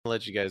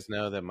let you guys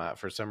know that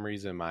for some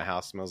reason my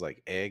house smells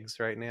like eggs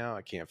right now.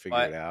 I can't figure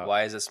it out.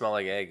 Why does it smell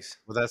like eggs?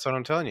 Well, that's what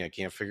I'm telling you. I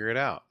can't figure it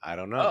out. I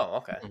don't know. Oh,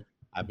 okay.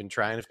 I've been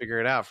trying to figure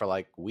it out for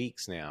like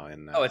weeks now,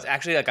 and it's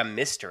actually like a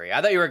mystery.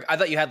 I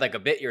thought you had like a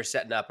bit you're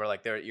setting up, or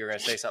like you were gonna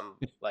say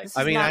something like.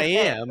 I mean, I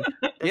am.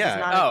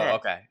 Yeah.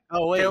 Okay.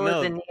 Oh wait, Phil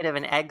is in need of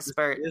an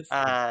expert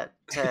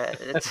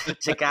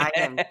to guide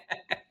him.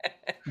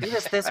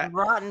 This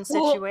rotten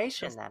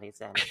situation that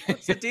he's in.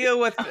 What's the deal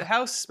with the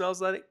house smells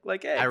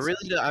like eggs? I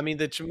really do. I mean,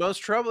 the most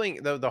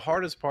troubling, the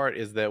hardest part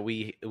is that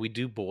we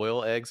do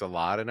boil eggs a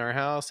lot in our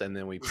house, and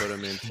then we put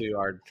them into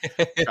our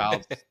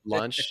child's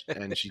lunch,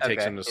 and she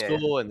takes them to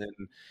school, and then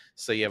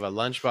so you have a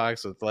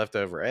lunchbox with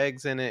leftover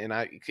eggs in it, and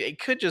it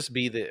could just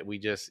be that we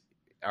just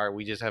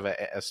have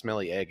a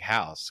smelly egg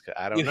house.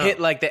 I don't know. You hit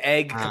like the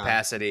egg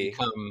capacity.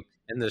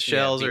 And the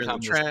shells are in the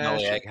trash.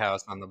 Smelly egg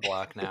house on the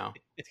block now.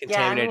 It's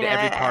contaminated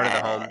every part of the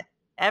home.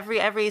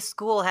 Every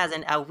school has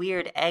a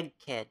weird egg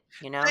kid,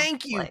 you know.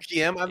 Thank you,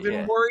 Kim. I've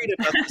been worried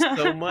about this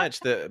so much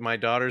that my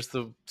daughter's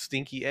the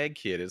stinky egg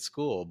kid at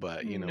school,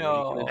 but you know,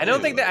 no. I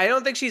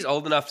don't think she's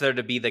old enough there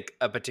to be like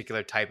a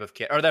particular type of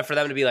kid, or that for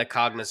them to be like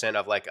cognizant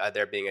of like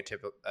there being a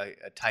type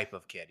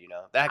of kid. You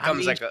know, that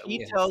comes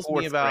she tells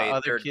me about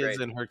other kids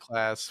in her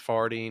class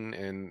farting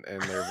and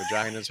their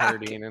vaginas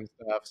hurting and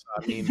stuff. So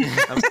I mean,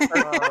 I'm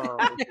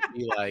starting to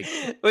be like,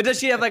 but does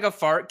she have like a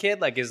fart kid?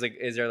 Like, is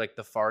there like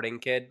the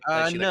farting kid?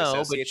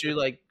 No. But you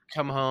like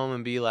come home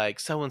and be like,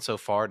 so and so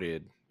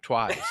farted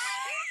twice,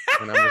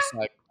 and I'm just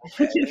like,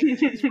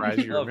 okay,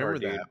 surprised you remember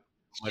that.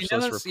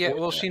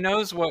 She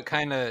knows what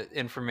kind of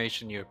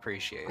information you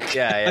appreciate.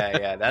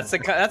 Yeah. That's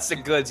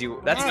the goods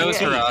you. That's those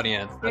her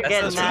audience. You're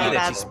getting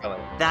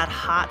that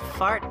hot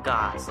fart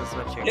goss is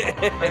what you're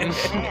getting.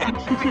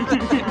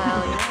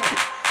 Hell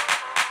yeah.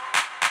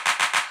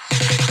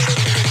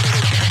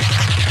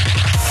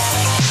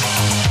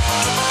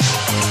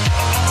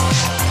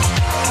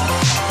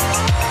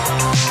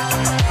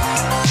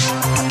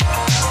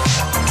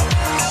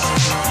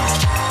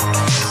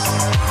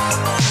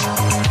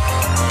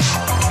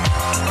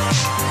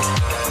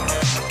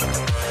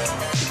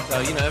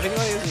 You know, if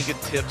anybody has any good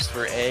tips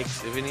for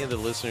eggs, if any of the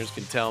listeners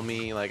can tell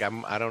me, like,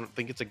 I don't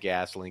think it's a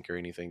gas link or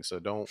anything, so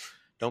don't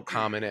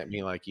comment at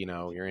me like, you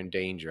know, you're in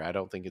danger. I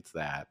don't think it's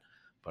that,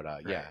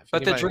 but yeah.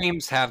 But the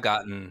dreams have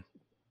gotten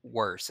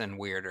worse and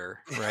weirder,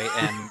 right,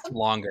 and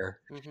longer.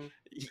 Mm-hmm.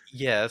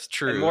 Yeah, it's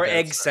true. And more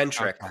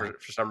egg-centric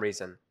for some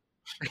reason.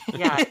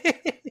 Yeah.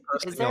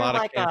 Is there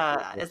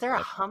is there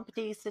a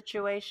Humpty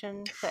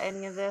situation to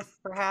any of this?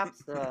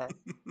 Perhaps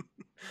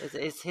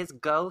is his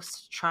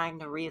ghost trying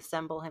to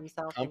reassemble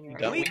himself?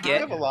 We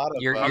have a lot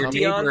of your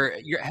neighbor.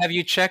 Have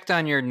you checked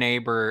on your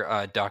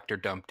neighbor, Dr.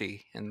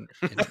 Dumpty? Dr.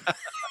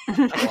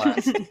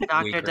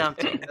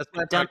 Dumpty. That's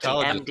my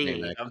proctologist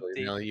name,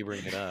 actually. Now that you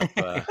bring it up,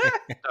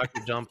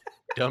 Dr.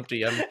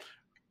 Dumpty. I'm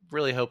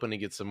really hoping to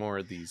get some more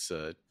of these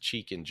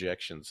cheek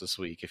injections this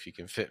week if you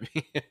can fit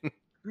me in.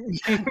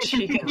 Isn't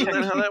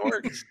that how that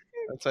works?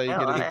 That's how you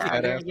get a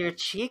fat ass. Your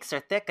cheeks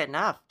are thick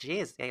enough.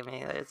 Jeez, I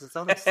mean, it's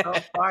only so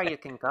far you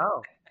can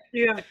go.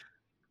 You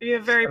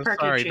have very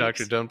perky sorry, cheeks.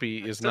 Dr. Dumpy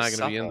is not going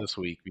to be in this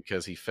week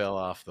because he fell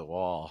off the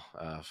wall,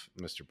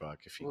 Mr. Buck.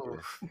 If you could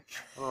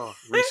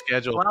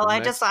reschedule. Well, I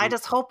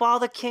just hope all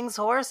the king's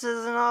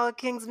horses and all the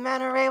king's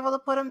men are able to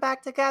put them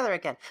back together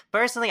again.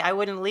 Personally, I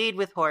wouldn't lead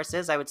with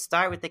horses. I would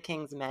start with the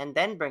king's men,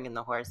 then bring in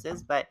the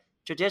horses. But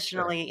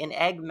traditionally, in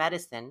egg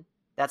medicine,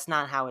 that's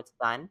not how it's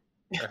done.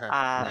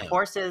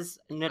 Horses,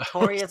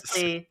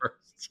 notoriously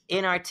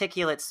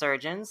inarticulate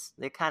surgeons.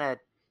 They kind of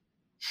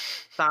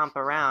stomp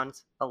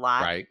around a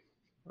lot.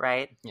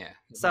 Right? Yeah.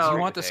 So do you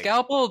want the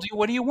scalpel?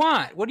 What do you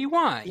want? What do you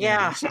want?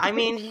 Yeah. I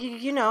mean,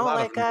 you know,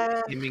 like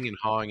hemming and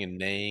hawing and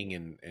neighing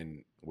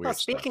and weird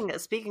stuff.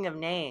 Speaking of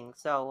neighing,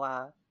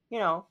 so you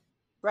know,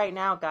 right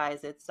now,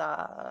 guys, it's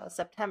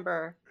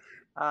September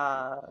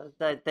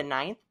the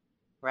 9th,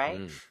 right?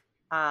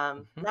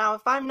 Now,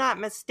 if I'm not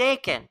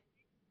mistaken,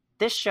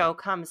 this show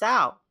comes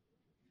out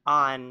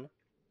on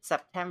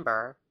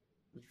September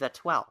the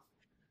 12th.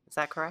 Is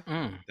that correct?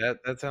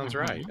 That sounds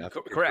right. That's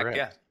correct,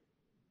 yeah.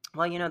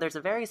 Well, you know, there's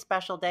a very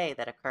special day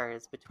that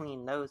occurs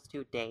between those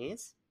 2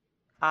 days.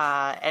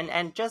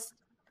 And just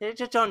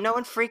don't no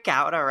one freak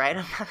out, all right?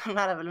 I'm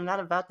not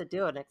about to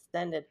do an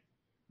extended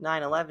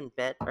 9/11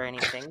 bit or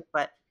anything,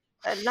 but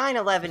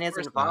 9/11 is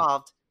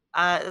involved.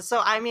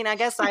 So I mean, I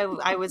guess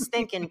I was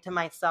thinking to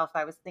myself,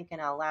 I was thinking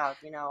out loud,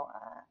 you know,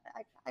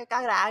 I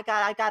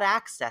got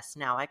access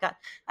now. I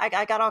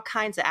got all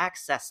kinds of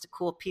access to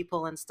cool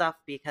people and stuff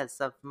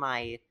because of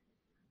my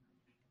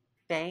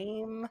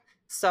fame.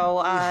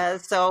 So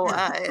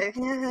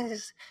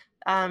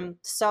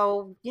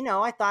you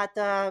know, I thought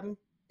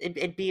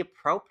it'd be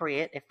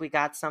appropriate if we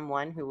got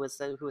someone who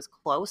was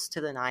close to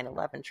the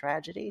 9/11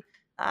 tragedy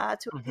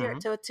to appear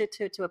to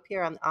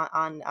appear on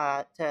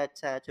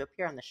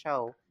the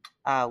show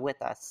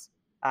with us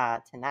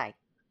tonight.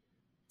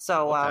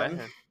 So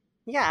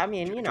yeah, I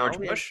mean, you know,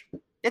 George Bush.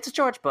 It's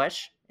George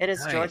Bush. It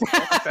is George Bush.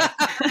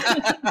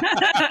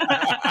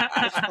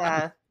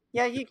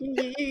 Yeah,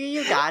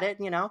 you got it.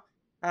 You know.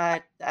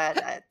 I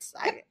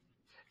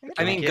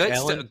mean,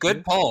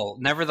 good poll.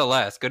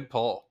 Nevertheless, good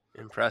poll.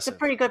 Impressive. It's a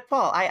pretty good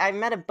poll. I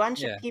met a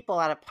bunch Yeah. of people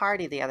at a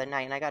party the other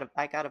night, and I got a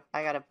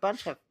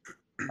bunch of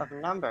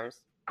numbers.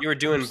 You were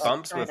doing So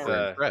bumps I'm with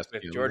trying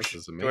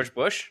George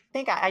Bush. I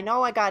think I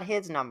know I got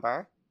his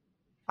number.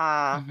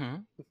 Mm-hmm.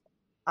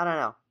 I don't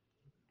know.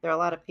 There are a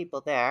lot of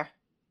people there.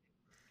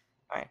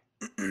 All right.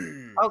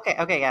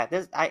 Okay. Yeah.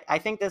 I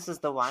think this is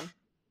the one.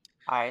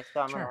 All right.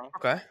 So I'm Sure. gonna.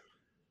 Okay.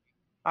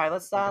 All right.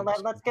 Let's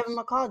give him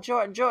a call.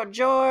 George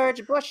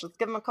Bush. Let's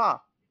give him a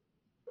call.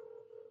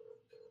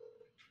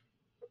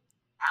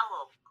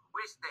 Hello, who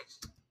is this?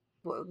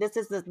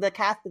 This is the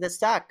cast of the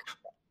Succ.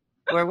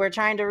 We're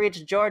trying to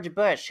reach George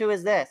Bush. Who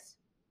is this?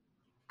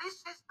 This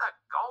is the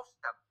ghost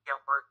of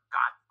Gilbert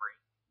Godfrey.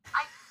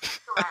 I think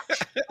you have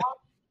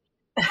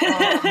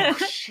Oh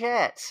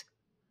shit!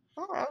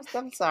 Oh,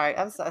 I'm sorry.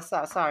 I'm sorry,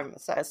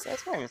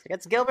 Mr.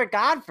 It's Gilbert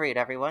Gottfried,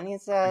 everyone.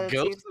 He's Ghost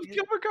of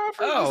Gilbert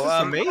Gottfried? Oh, This is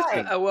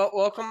amazing. Well,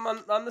 welcome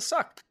on the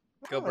Succ,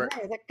 Gilbert.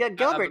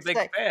 Gilbert. I'm a big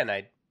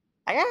fan.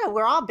 Yeah,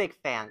 we're all big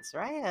fans,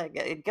 right?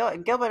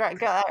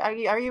 Gilbert, are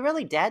you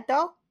really dead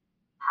though?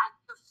 had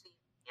to see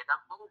in a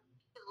movie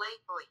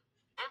lately.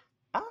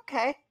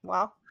 Okay,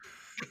 well,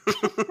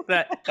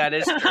 that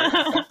is true.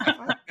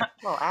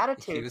 well,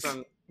 attitude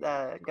from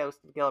Ghost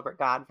of Gilbert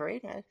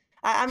Gottfried.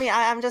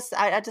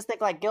 I just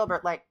think like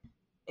Gilbert, like,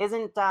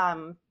 isn't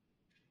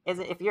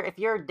if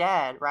you're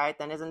dead, right?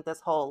 Then isn't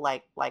this whole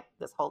like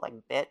this whole like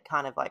bit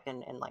kind of like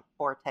in like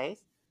poor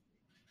taste?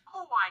 Oh,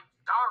 I'm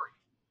sorry.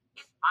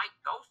 It's my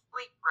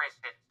ghostly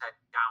presence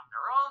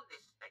downer on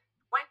this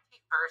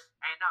 21st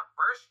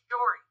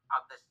anniversary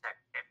of the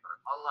September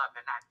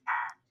 11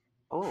 attack.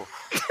 Oh.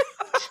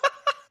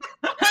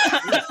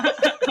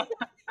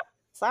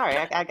 Sorry,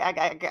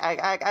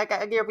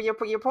 your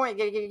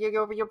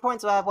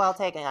point's well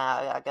taken,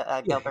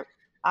 Gilbert.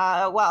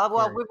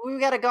 We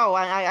gotta go.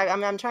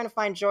 I'm trying to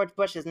find George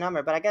Bush's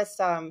number, but I guess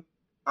I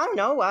don't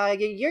know.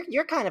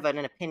 You're kind of an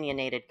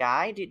opinionated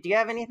guy. Do you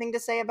have anything to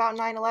say about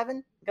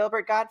 9/11,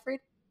 Gilbert Gottfried?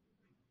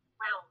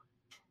 Well,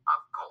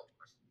 of course.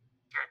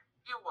 Jet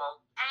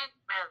fuel and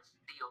melt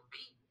steel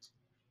beams.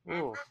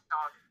 And Ooh. the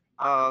thought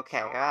Oh, okay.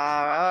 All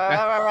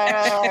right.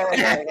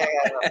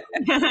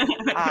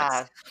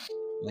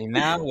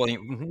 Now we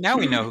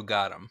know who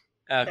got him.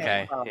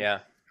 Okay, yeah.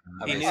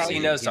 He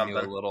knows something.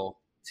 He knew a little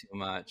too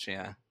much,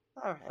 yeah.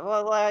 All right.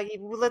 Well,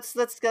 let's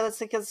go.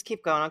 Let's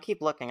keep going. I'll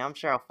keep looking. I'm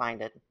sure I'll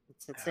find it.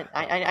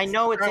 I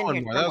know it's in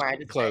here somewhere.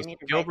 Close.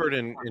 Gilbert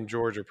and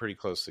George are pretty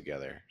close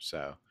together,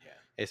 so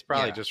it's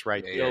probably just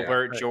right there.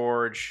 Gilbert,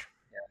 George.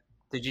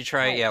 Did you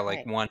try?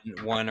 Like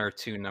one or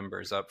two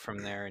numbers up from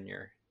there in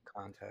your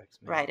contacts?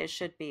 Maybe? Right. It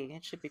should be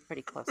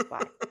pretty close by.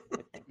 I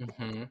would think.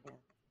 Mm-hmm.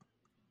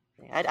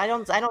 Yeah. I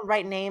don't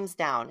write names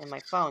down in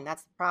my phone.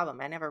 That's the problem.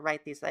 I never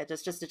write these.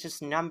 It's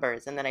just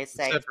numbers, and then I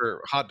say. Except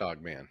for Hot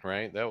Dog Man,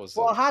 right? That was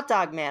Hot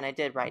Dog Man. I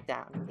did write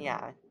down.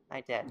 Yeah,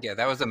 I did. Yeah,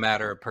 that was a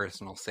matter of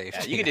personal safety.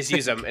 Yeah, you could just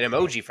use an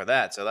emoji for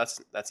that, so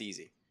that's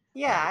easy.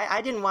 Yeah,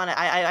 I didn't want to.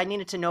 I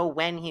needed to know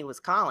when he was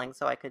calling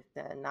so I could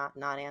not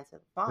answer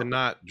the phone. But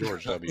not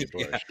George W.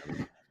 Bush.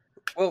 Yeah.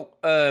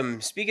 Well,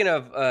 speaking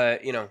of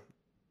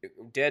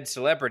dead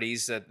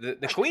celebrities,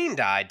 the Queen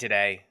died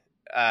today.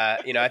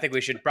 I think we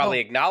should probably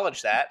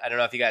acknowledge that. I don't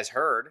know if you guys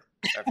heard,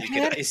 or if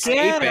you could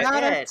escape it.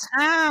 Out of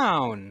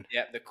town.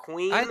 Yeah, the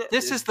Queen.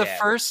 This is the dead.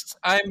 first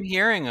I'm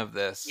hearing of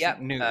this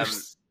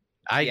news.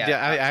 I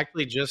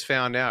actually just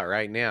found out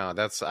right now.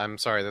 I'm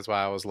sorry. That's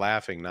why I was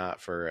laughing, not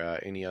for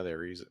any other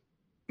reason.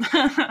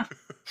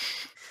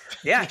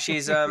 Yeah,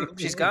 she's gone.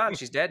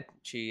 She's dead.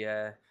 She's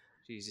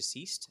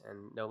deceased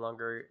and no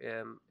longer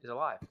is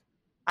alive.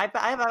 I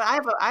have a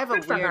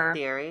Good for weird her.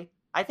 theory.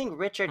 I think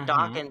Richard Mhm.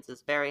 Dawkins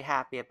is very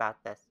happy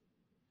about this.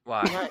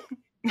 Why?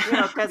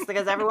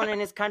 Because everyone in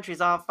his country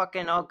is all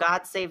fucking, oh,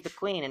 God save the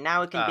Queen, and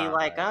now it can be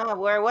like, oh,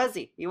 where was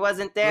he? He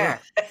wasn't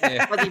there.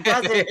 Yeah. But he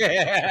doesn't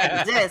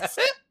exist.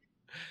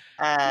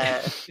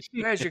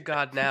 Where's your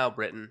God now,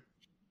 Britain?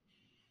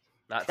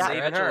 Not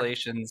saving her.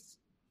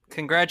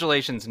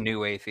 Congratulations,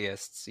 new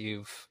atheists.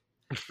 You've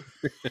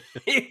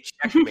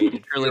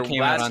Checkmated. really Your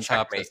came out last on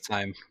top checkmate. this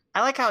time,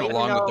 I like how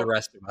along with the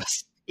rest of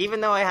us.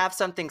 even though I have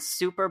something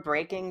super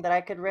breaking that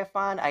I could riff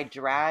on, I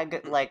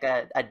drag like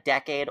a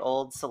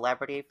decade-old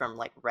celebrity from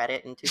like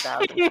Reddit in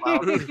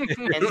 2012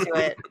 into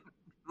it.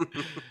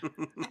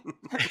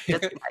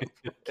 I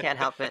can't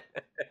help it.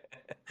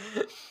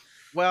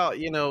 Well,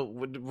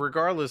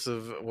 regardless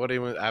of what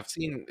I've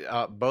seen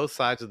both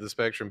sides of the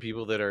spectrum,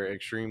 people that are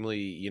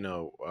extremely,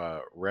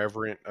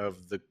 reverent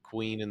of the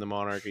Queen and the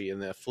monarchy, and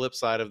the flip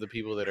side of the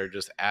people that are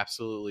just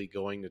absolutely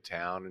going to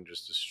town and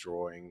just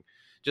destroying,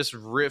 just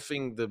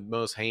riffing the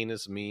most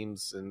heinous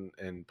memes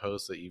and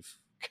posts that you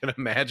can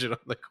imagine on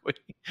the Queen.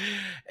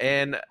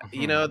 And,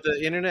 the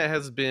internet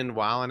has been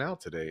wilding out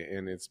today,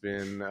 and it's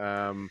been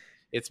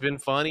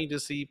funny to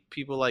see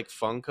people like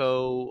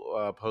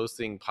Funko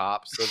posting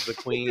pops of the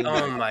Queen.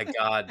 Oh my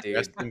God, dude!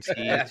 Rest in peace,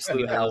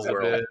 Absolute Queen hell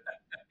world. Elizabeth.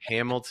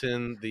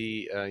 Hamilton,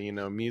 the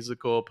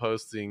musical,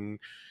 posting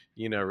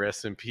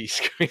rest in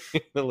peace, Queen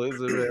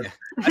Elizabeth.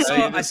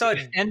 I saw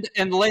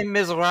and Les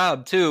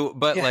Miserables too,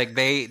 but like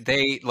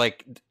they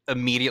like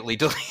immediately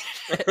deleted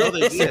it. Oh,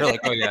 they did. They're like,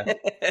 oh yeah.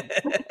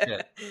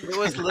 It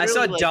was I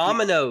saw literally like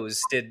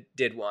Domino's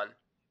did one.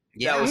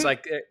 Yeah. That was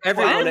like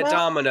everyone at What?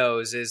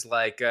 Domino's is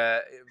like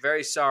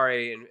very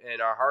sorry, and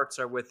our hearts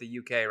are with the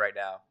UK right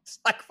now. It's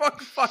like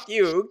fuck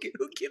you.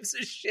 Who gives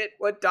a shit?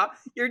 What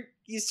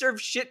you serve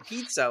shit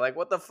pizza? Like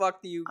what the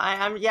fuck do you?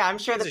 I'm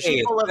sure the Hey,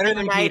 people of better the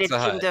than United Pizza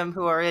Hut. Kingdom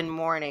who are in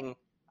mourning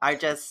are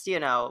just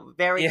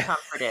very Yeah.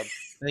 comforted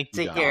Thank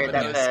to you, hear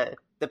Domino's. that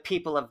the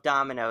people of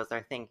Domino's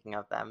are thinking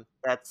of them.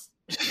 That's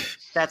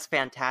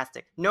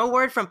fantastic. No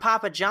word from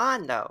Papa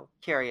John though.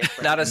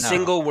 Curiously, Not a No.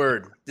 single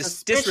word.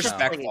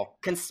 Disrespectful.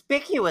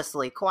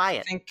 Conspicuously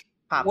quiet. I think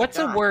Papa what's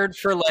John. a word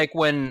for like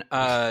when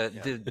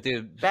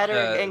the Better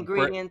uh,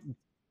 ingredients.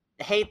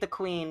 Hate the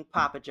Queen,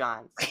 Papa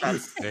John's.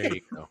 That's There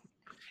you go.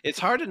 It's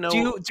hard to know.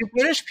 Do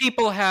British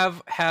people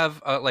have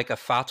like a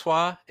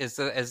fatwa? Is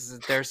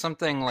there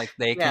something like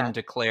they Yeah. can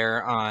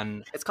declare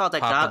on it's called a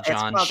Papa gov.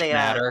 John It's called a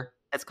Schmatter?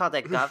 it's called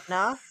a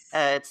govna.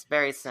 It's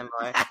very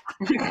similar.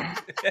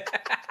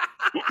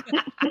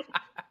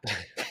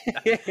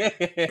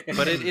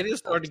 But it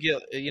is hard to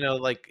get,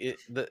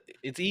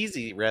 it's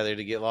easy rather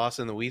to get lost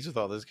in the weeds with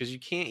all this because you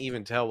can't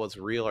even tell what's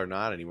real or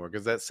not anymore.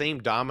 Because that same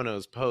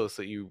Domino's post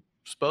that you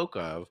spoke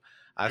of,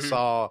 I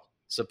saw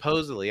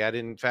supposedly, I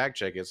didn't fact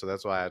check it, so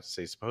that's why I have to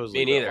say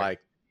supposedly. Me neither. But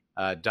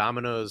like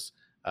Domino's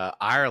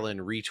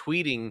Ireland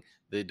retweeting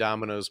the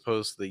Domino's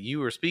post that you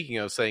were speaking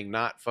of, saying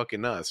 "not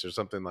fucking us" or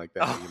something like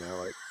that.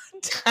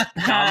 Like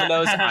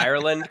Domino's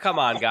Ireland. Come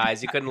on,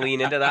 guys. You couldn't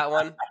lean into that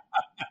one.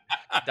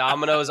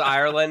 Domino's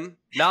Ireland.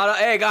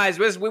 Hey guys,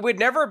 we would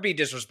never be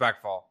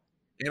disrespectful.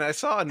 And I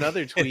saw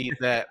another tweet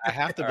that I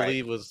have to All right.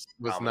 believe was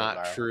Domino's not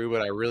Ireland. true,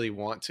 but I really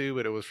want to.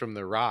 But it was from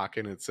The Rock,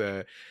 and it's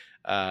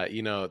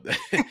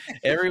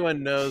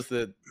everyone knows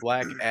that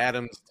Black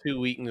Adam's two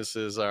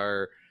weaknesses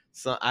are.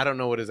 I don't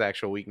know what his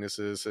actual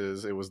weaknesses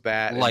is. It was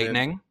that and then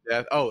Lightning.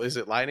 death. Oh, is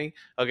it lightning?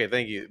 Okay,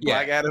 thank you. Yeah.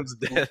 Black Adam's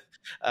death.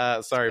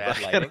 Sorry, Bad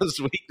Black lightning. Adam's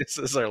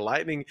weaknesses are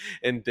lightning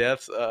and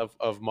deaths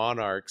of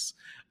monarchs.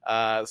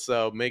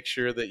 So make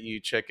sure that you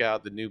check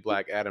out the new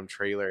Black Adam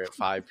trailer at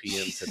 5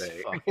 p.m.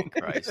 today. Fucking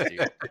Christ,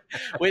 dude.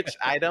 Which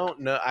I don't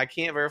know. I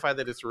can't verify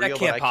that it's real. That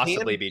can't but I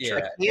possibly can, be yeah.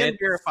 true. I can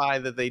verify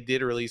that they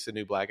did release a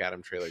new Black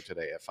Adam trailer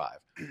today at 5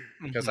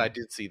 because I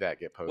did see that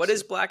get posted. What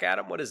is Black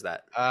Adam? What is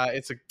that?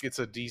 It's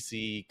a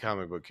DC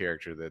comic book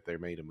character that they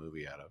made a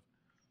movie out of.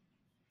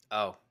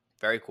 Oh,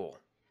 very cool.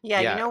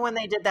 Yeah, Yeah. you know when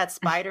they did that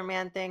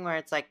Spider-Man thing where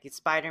it's like he's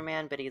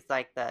Spider-Man, but he's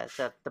like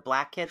the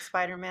black kid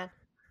Spider-Man.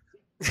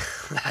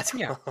 That's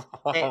Yeah.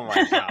 Oh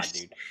my god,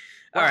 dude.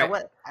 All right.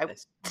 What?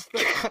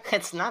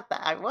 It's not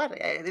that. What?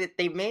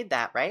 They made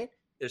that, right?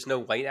 There's no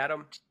White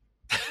Adam.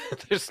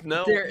 There's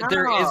no. There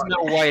is no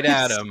White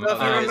Adam. So if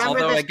you remember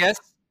Although this- I guess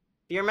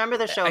Do you remember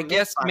the show? I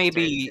guess Mythbusters?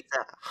 maybe-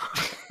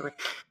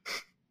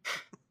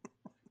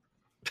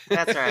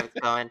 That's where I was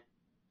going.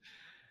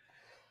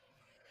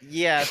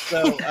 Yeah.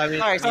 So I mean,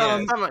 Sorry,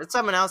 yeah.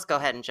 someone else go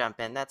ahead and jump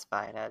in. That's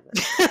fine. I'm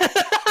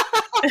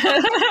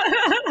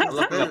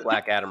looking at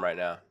Black Adam right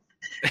now.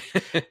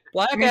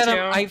 Black Me Adam,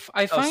 too. I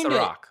Oh, it's find The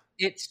Rock.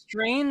 it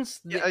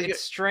strains Yeah, it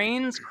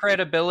strains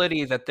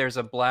credibility that there's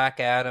a Black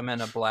Adam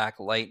and a Black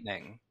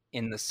Lightning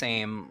in the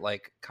same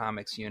like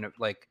comics unit.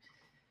 Like,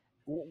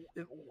 Well,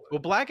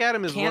 Black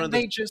Adam is can't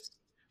they just?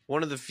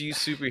 one of the few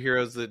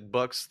superheroes that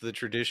bucks the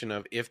tradition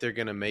of if they're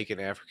going to make an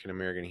African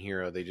American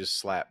hero, they just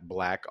slap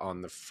black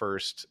on the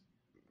first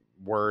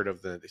word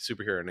of the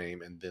superhero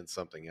name and then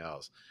something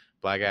else.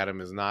 Black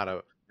Adam is not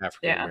a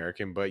African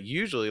American, but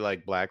usually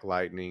like Black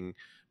Lightning,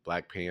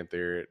 Black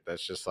Panther,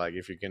 that's just like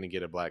if you're going to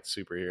get a black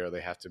superhero, they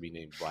have to be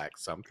named Black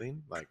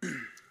something. Like, I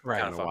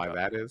Right. don't know why up.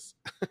 that is.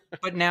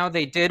 But now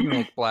they did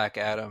make Black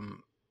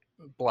Adam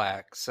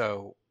black,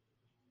 so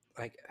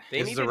like They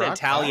Is need The an Rock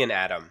Italian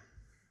Adam.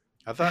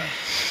 I thought,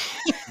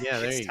 yeah,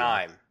 there It's you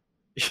time.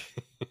 go.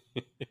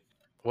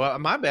 Well,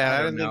 my bad. I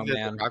I don't didn't think know, that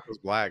man. The Rock was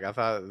black. I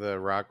thought The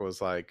Rock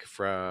was like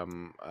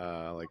from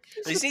like.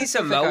 Is he Pacific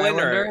Samoan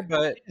Islander, or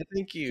but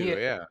Thank you. Yeah.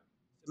 Yeah.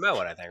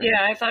 Samoan? I think. Right?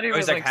 Yeah, I thought he Or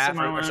was he's like like half or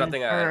Samoan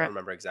something. I or- don't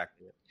remember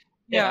exactly.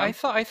 yeah, Yeah. I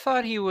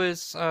thought he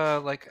was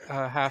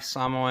half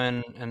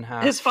Samoan and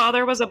half. His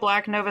father was a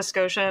black Nova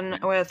Scotian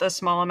with a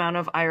small amount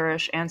of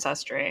Irish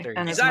ancestry, There you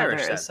and go. his He's mother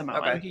Irish, then. is Samoan.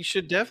 Okay. He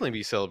should definitely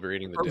be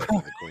celebrating the death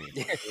of the Queen.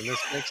 And this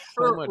makes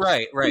so much.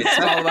 Right. It's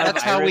all about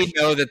That's how we Irish.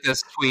 know that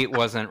this tweet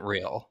wasn't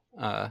real.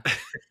 Okay.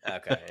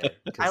 Yeah.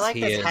 I like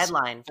he this is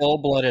headline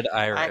full-blooded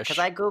Irish. because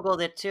I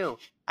googled it too.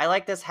 I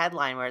like this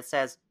headline where it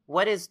says,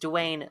 "What is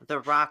Dwayne the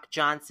Rock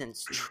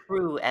Johnson's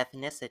true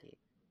ethnicity?"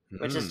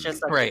 Which is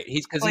just like Right,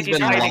 he's Like he's he's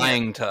been hiding it.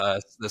 lying to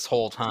us this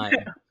whole time.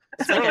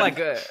 it's Sort like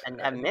of a, like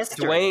a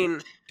mystery.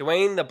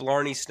 Dwayne the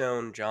Blarney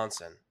Stone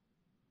Johnson.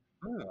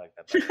 I like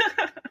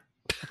that.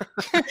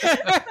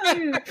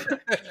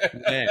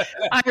 Man.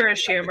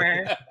 Irish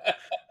humor.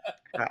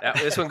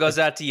 This one goes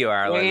out to you,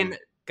 Ireland. Dwayne,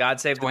 God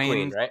save the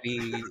Queen, right?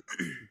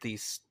 the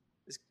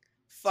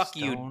Fuck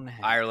you,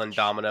 Stonehenge. Ireland I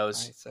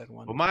Dominoes. said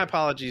one. Well, my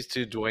apologies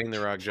to Dwayne The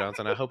Rock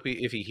Johnson. I hope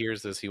if he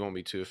hears this, he won't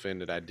be too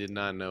offended. I did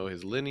not know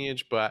his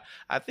lineage, but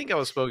I think I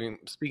was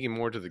speaking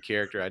more to the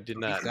character. I did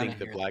not think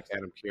the Black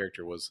Adam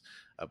character was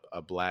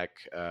a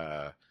black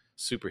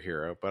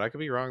superhero, but I could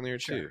be wrong there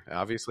too.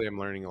 Obviously, I'm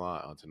learning a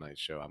lot on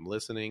tonight's show. I'm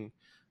listening.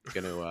 I'm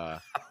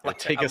gonna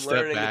take a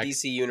step back. The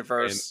DC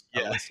universe.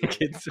 And,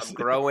 I'm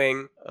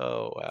growing.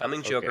 Oh, wow.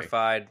 I'm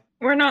Joker-fied.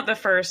 We're not the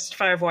first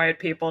 5 white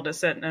people to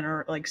sit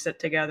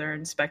together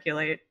and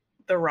speculate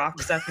The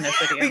Rock's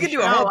ethnicity. We could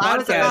do a whole podcast. I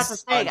was about to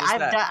say,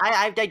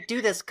 I I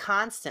do this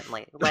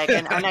constantly.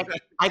 And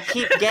I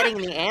keep getting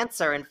the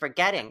answer and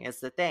forgetting is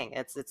the thing.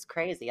 It's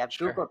crazy. I've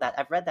Googled that.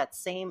 I've read that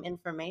same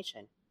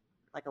information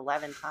like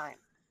 11 times.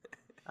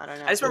 I don't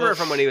know. I just remember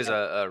from when he was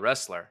a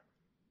wrestler.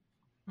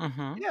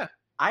 Mm-hmm. Yeah.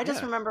 I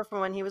just remember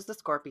from when he was the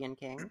Scorpion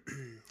King.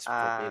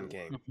 Scorpion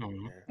King.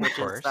 Mm-hmm. Which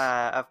is,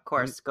 of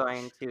course,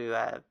 going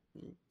to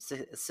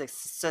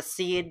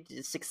succeed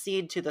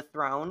to the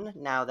throne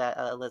now that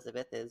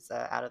Elizabeth is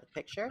out of the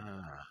picture.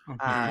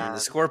 The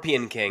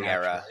Scorpion King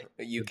era,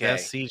 UK. The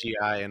best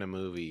CGI in a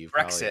movie you've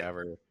probably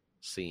ever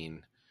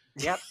seen.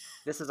 Yep.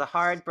 This is a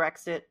hard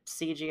Brexit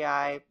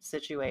CGI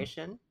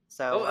situation.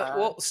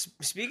 So,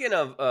 speaking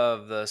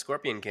of the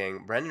Scorpion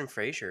King, Brendan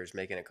Fraser is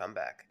making a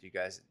comeback. You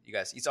guys,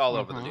 he's all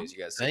over the news. You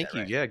guys, thank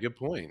you. Right? Yeah, good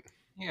point.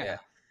 Yeah.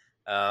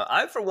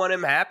 I, for one,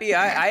 am happy.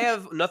 I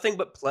have nothing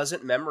but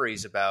pleasant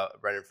memories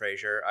about Brendan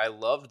Fraser. I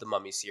loved the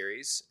Mummy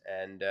series,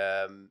 and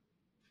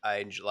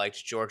I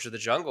liked George of the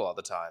Jungle all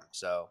the time.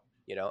 So,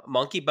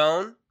 Monkey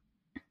Bone.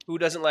 Who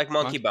doesn't like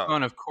Monkey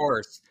Bone? Of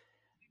course.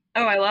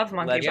 Oh, I love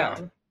Monkey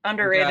Bone.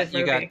 Underrated movie.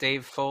 You got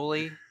Dave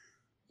Foley.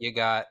 You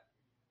got...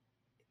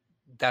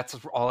 That's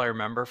all I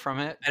remember from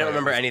it. I don't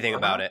remember anything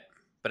about it,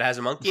 but it has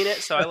a monkey in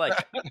it, so I like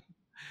it.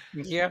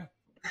 Yeah.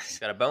 It's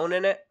got a bone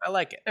in it. I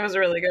like it. It was a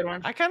really good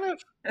one. I kind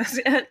of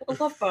I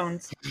love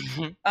bones.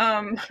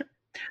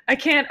 I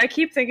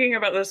keep thinking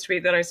about this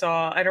tweet that I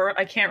saw.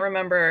 I can't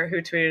remember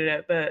who tweeted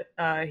it, but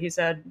he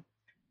said,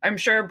 "I'm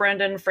sure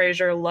Brendan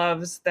Fraser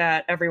loves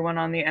that everyone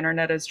on the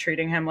internet is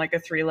treating him like a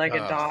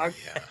 3-legged dog."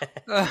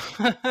 Yeah.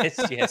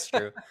 It's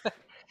true.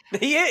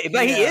 He is,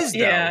 but he is though.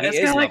 Yeah, it's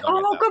kind of like,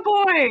 oh, good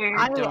boy.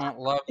 I don't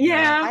love.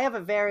 Yeah, I have a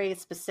very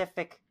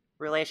specific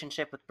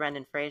relationship with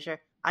Brendan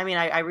Fraser. I mean,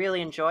 I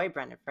really enjoy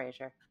Brendan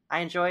Fraser. I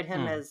enjoyed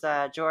him as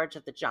George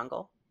of the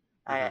Jungle.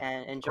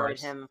 I enjoyed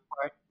him.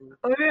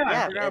 Oh yeah,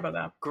 I forgot about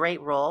that. Great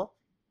role.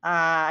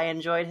 I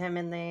enjoyed him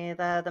in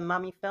the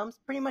Mummy films.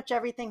 Pretty much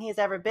everything he's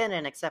ever been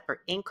in, except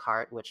for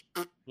Inkheart, which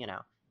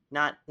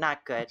not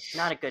good.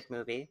 Not a good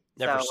movie.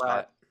 Never saw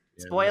it.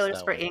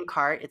 Spoilers for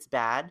Inkheart. It's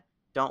bad.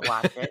 Don't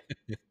watch it.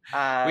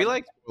 We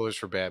like spoilers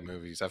for bad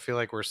movies. I feel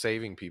like we're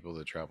saving people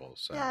the trouble.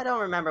 So. Yeah, I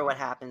don't remember what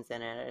happens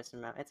in it. It's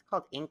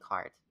called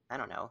Inkheart. I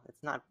don't know.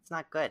 It's not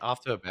good.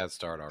 Off to a bad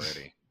start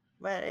already.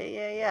 But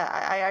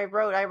I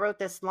wrote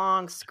this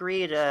long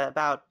screed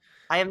about.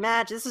 I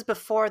imagine this is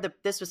before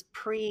this was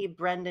pre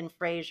Brendan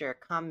Fraser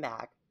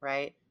comeback,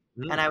 right?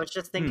 And I was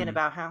just thinking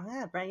about how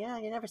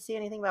you never see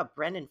anything about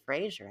Brendan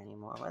Fraser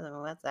anymore.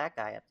 What's that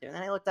guy up to? And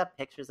then I looked up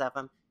pictures of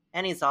him,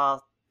 and he's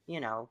all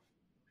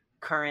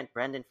current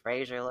Brendan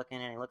Fraser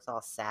looking, and he looks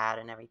all sad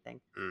and everything.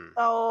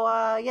 So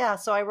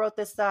so I wrote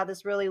this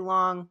really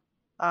long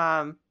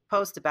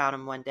post about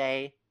him one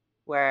day,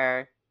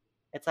 where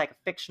it's like a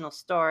fictional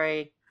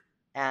story,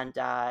 and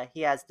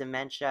he has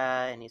dementia,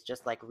 and he's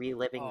just like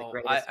reliving the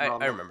greatest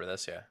moment. I remember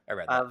this. Yeah, I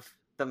read that. Of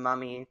the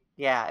Mummy.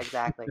 Yeah,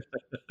 exactly.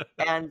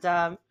 And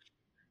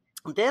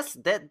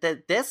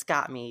this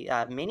got me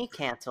mini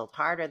canceled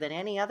harder than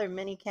any other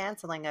mini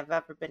canceling I've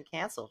ever been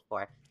canceled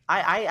for.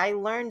 I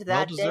learned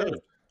that day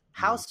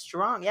how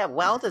strong. Yeah,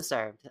 well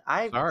deserved.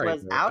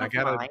 Was out of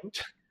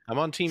mind. I'm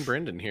on Team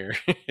Brendan here.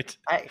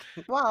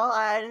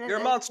 You're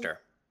a monster.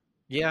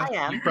 Yeah, I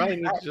am. You probably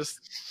need to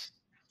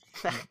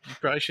you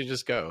probably should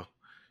just go.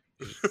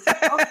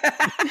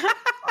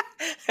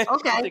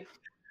 Okay.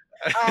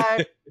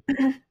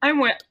 I'm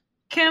with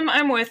Kim.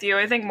 I'm with you.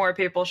 I think more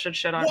people should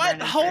shit on.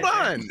 What? Hold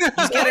on.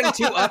 He's getting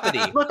too uppity.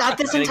 Look,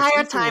 this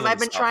entire time I've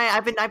been trying.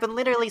 I've been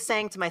literally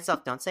saying to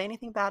myself, "Don't say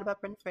anything bad about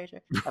Brendan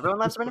Fraser. Everyone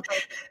loves Brendan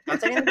Fraser. Don't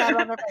say anything bad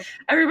about Brendan Fraser."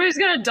 Everybody's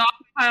gonna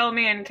dogpile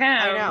me and Kim.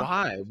 I know.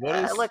 Why? What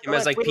is? Kim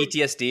has like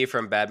PTSD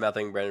from bad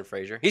mouthing Brendan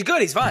Fraser. He's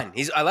good. He's fine.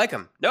 I like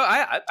him. No,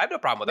 I have no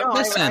problem with him. No,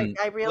 Listen,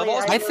 I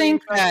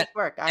think that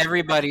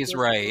everybody's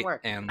right,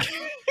 and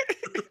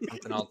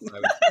something else.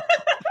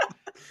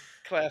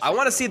 I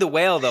want to see the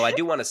whale, though. I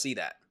do want to see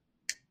that.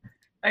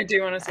 I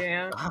do want to see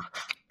it.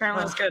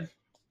 Apparently it's good.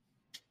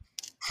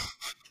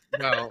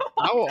 No,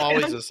 I will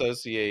always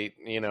associate,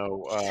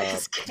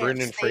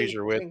 Brendan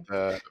Fraser with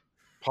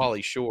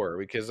Pauly Shore,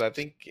 because I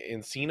think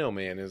Encino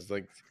Man is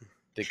like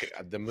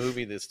the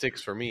movie that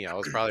sticks for me. I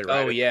was probably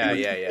right. Oh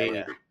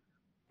yeah.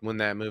 When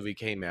that movie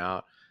came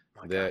out,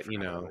 God,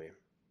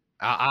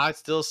 I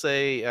still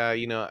say, I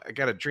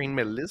got a dream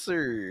of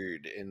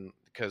lizard, and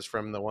because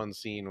from the one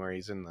scene where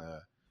he's in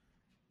the.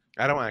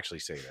 I don't actually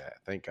say that.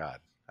 Thank God.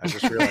 I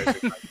just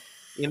realized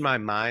in my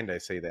mind I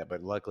say that,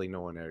 but luckily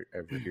no one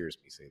ever hears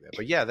me say that.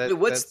 But yeah,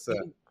 What's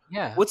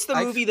the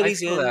I movie that he's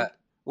feel in that.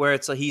 where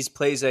it's like he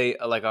plays a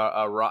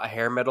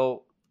hair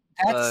metal?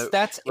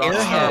 That's rock star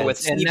Airheads,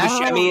 with and Steve that's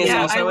Buscemi is Yeah,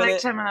 I also in liked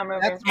it. him in that movie.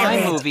 That's my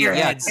Airheads, movie.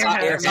 Yeah,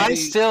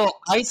 Airheads.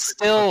 I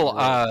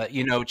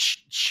still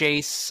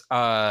chase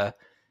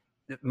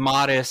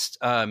modest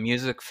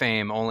music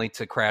fame only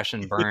to crash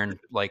and burn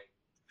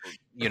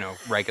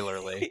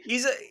regularly.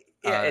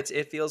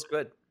 It feels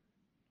good.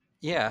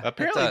 Yeah,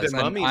 apparently it does. the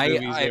Mummy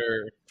movies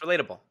are It's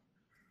relatable.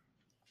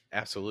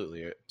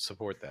 absolutely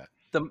support that.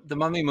 The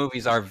Mummy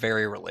movies are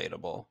very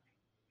relatable.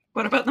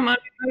 What about the Mummy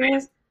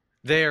movies?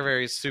 They are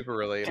very super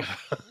relatable.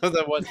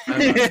 The one time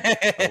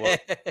I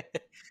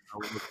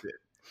looked at.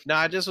 No,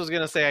 I just was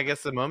gonna say. I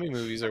guess the Mummy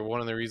movies are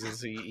one of the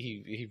reasons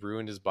he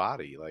ruined his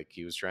body. Like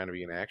he was trying to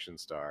be an action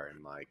star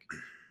and like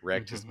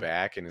wrecked his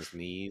back and his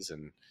knees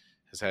and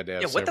has had to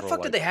have. What the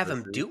fuck did they have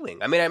him surgeries.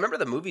 doing? I mean, I remember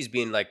the movies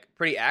being like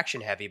pretty action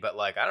heavy, but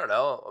like I don't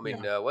know. I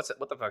mean, what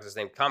the fuck's his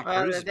name? Tom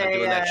Cruise has been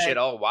doing that shit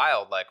all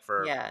wild, like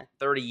for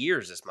 30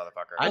 years. This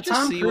motherfucker. I just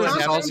Tom see Cruise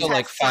what is also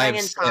like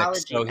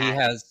 5'6", so he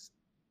has.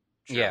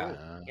 Sure.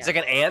 Yeah, He's like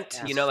an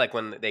ant, like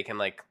when they can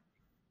like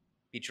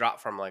be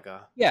dropped from like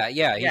a. Yeah.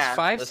 He's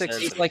 5'6".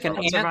 He's like an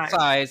ant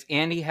size,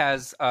 and he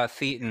has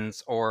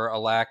thetans or a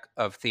lack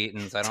of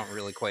thetans. I don't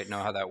really quite know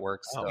how that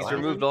works. He's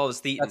removed all his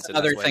thetans. That's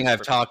another thing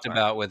I've talked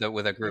about with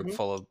a group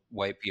full of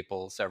white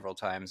people several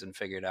times and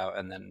figured out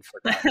and then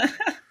forgot.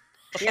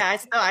 Yeah,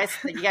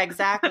 yeah,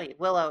 exactly.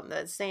 Willow,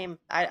 the same.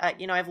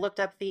 I've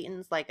looked up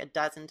thetans like a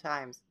dozen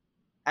times.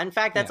 In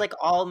fact, that's like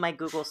all my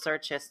Google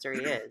search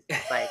history is.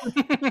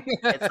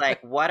 It's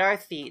like, what are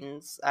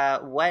thetans?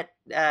 What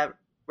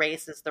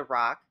race is The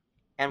Rock?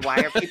 And why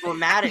are people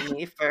mad at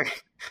me for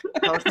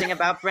posting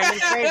about Brendan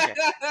Fraser?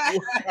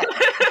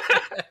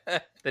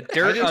 The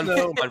dirt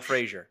on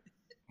Fraser.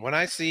 When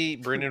I see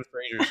Brendan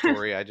Fraser's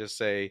story, I just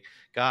say,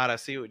 God, I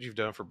see what you've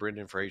done for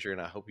Brendan Fraser, and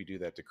I hope you do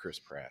that to Chris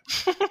Pratt.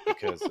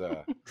 Because,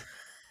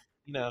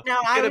 No,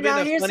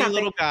 here's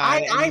something.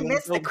 I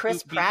miss the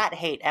Chris Pratt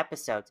hate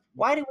episodes.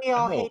 Why do we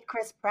all hate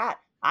Chris Pratt?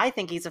 I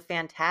think he's a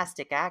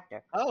fantastic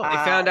actor. Oh, they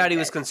found out he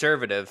was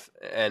conservative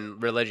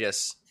and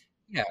religious.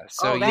 Yeah,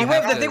 so the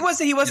thing was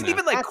that he wasn't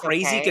even like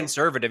crazy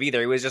conservative either.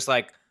 He was just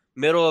like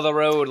middle of the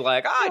road,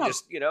 like I'm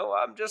just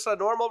a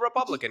normal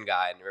Republican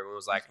guy, and everyone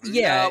was like,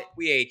 nope,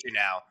 we hate you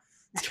now.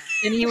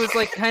 And he was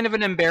like kind of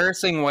an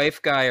embarrassing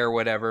wife guy or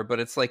whatever, but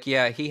it's like, he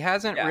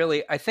hasn't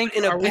really. I think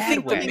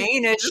the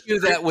main issue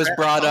that was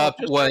brought up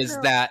was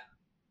that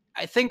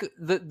I think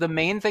the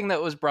main thing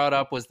that was brought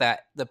up was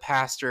that the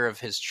pastor of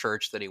his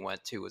church that he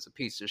went to was a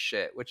piece of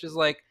shit, which is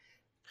like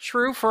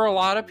true for a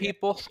lot of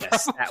people.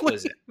 Yes, that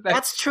was it.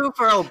 That's true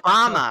for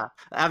Obama.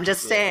 I'm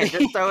just saying,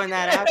 just throwing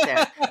that out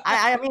there.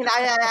 I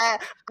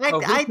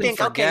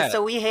think okay,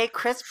 so we hate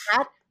Chris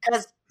Pratt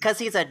because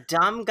he's a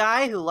dumb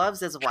guy who loves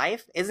his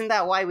wife. Isn't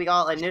that why we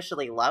all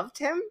initially loved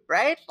him?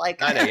 Right?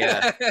 Like, I know,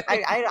 yeah.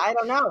 I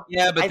don't know.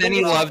 Yeah, but then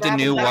he loved a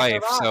new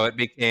wife, so it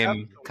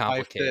became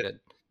complicated.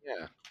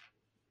 Yeah,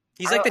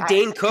 he's like the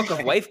Dane Cook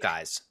of wife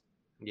guys.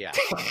 Yeah.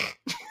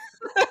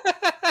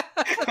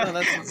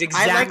 That's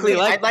exactly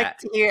I'd like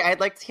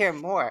to hear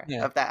more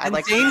of that.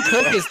 Dane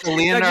Cook is the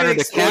Leonardo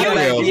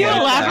DiCaprio. Can you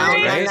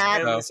elaborate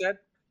on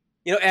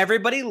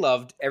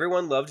that?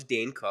 Everyone loved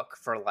Dane Cook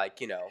for like,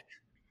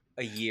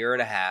 a year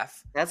and a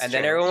half.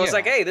 Then everyone was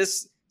like, hey,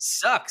 this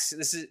sucks.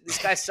 This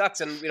guy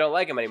sucks and we don't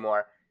like him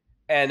anymore.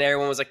 And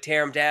everyone was like,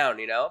 tear him down,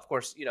 Of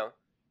course,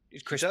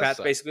 Chris Pratt's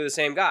basically the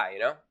same guy,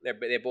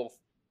 They're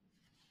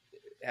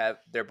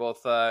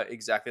both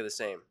exactly the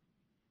same.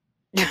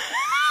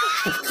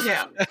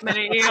 Yeah,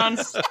 many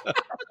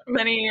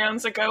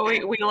eons ago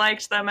we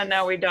liked them and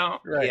now we don't.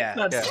 Right.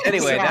 Yeah.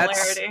 Anyway,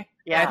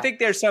 I think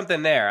there's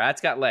something there. That's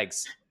got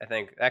legs. I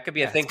think that could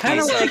be a think piece. Kind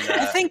of like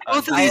I think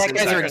both of these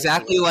guys are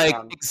exactly like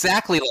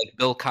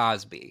Bill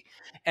Cosby,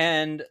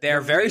 and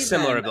they're very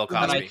similar to Bill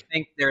Cosby. I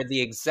think they're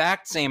the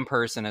exact same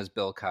person as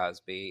Bill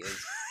Cosby.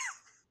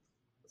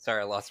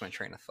 Sorry, I lost my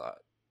train of thought.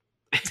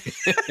 I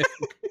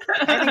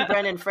think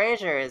Brendan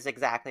Fraser is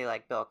exactly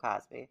like Bill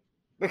Cosby.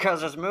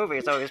 Because his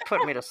movies always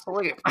put me to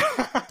sleep.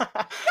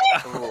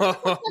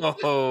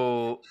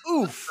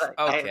 Oof.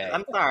 Okay.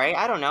 I'm sorry.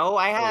 I don't know.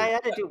 I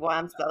had to do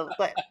one.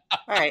 But all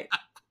right.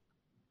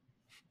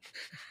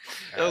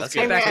 Let's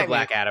get back to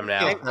Black Adam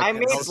now. I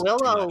made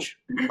Willow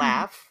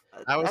laugh.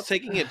 I was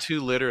taking it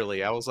too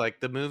literally. I was like,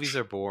 the movies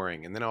are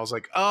boring. And then I was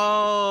like,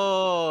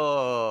 oh.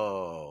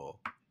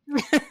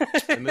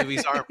 The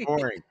movies aren't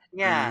boring.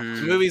 Yeah.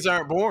 The movies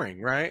aren't boring,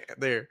 right?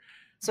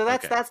 So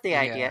that's the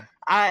idea.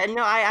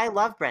 I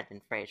love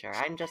Brendan Fraser.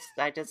 I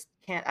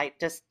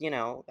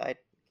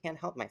can't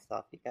help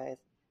myself, you guys.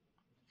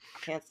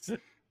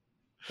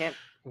 Can't.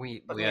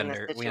 We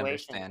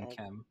understand,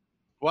 Kim.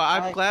 Well,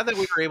 I'm glad that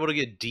we were able to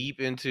get deep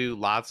into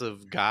lots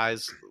of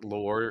guys'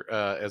 lore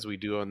as we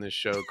do on this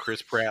show.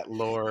 Chris Pratt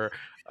lore,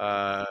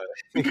 Brendan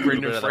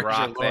Fraser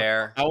Rock lore.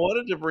 there. I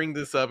wanted to bring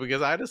this up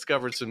because I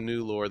discovered some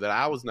new lore that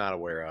I was not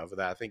aware of that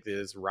I think that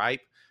is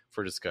ripe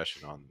for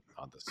discussion on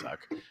the Succ.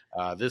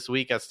 This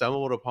week, I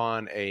stumbled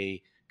upon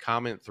a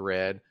comment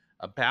thread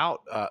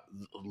about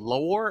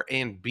lore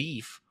and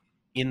beef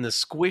in the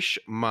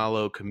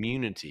Squishmallow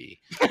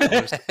community.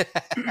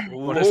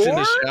 Want to send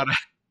a shout out.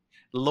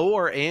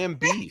 Lore and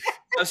beef.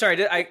 I'm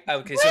sorry.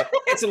 Okay, so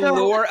it's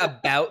lore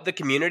about the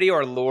community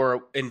or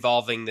lore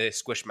involving the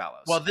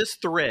Squishmallows? Well, this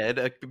thread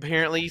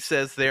apparently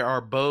says there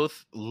are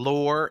both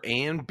lore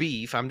and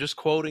beef. I'm just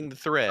quoting the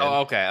thread.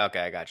 Oh, okay,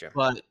 I got you.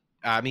 But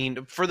I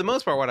mean, for the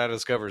most part, what I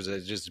discovered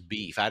is just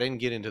beef. I didn't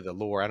get into the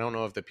lore. I don't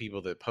know if the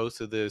people that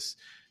posted this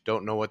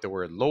don't know what the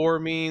word lore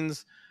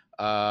means,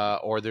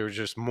 or there's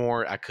just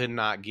more I could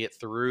not get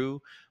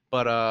through.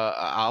 But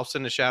I'll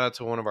send a shout out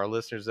to one of our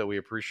listeners that we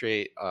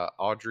appreciate,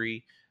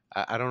 Audrey.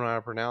 I don't know how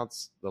to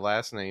pronounce the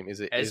last name. Is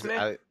it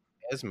Esme?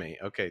 Esme.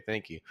 Okay,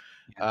 thank you.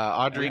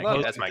 Audrey,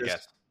 that's my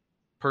guess.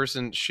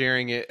 Person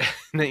sharing it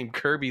named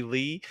Kirby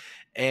Lee.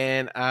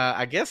 And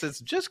I guess it's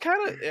just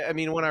kind of, I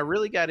mean, when I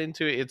really got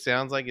into it, it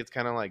sounds like it's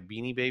kind of like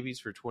Beanie Babies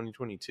for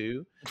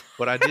 2022.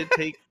 But I did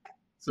take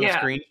some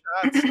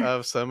screenshots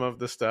of some of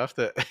the stuff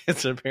that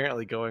is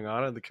apparently going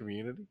on in the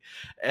community.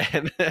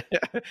 And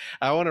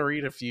I want to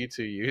read a few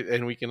to you,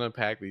 and we can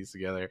unpack these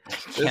together.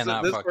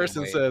 This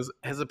person says,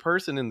 as a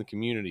person in the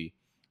community,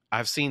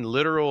 I've seen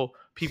literal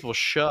people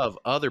shove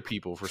other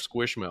people for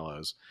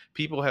Squishmallows.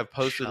 People have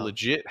posted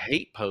legit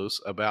hate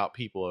posts about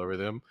people over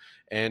them,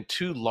 and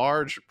two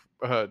large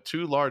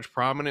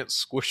prominent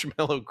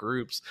Squishmallow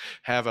groups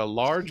have a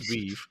large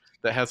beef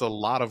that has a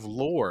lot of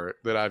lore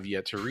that I've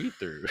yet to read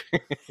through.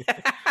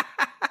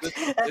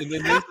 And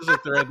then this is a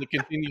thread that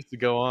continues to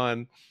go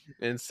on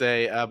and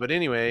say, but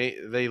anyway,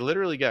 they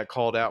literally got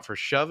called out for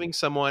shoving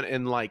someone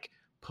and like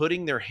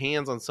putting their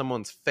hands on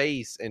someone's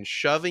face and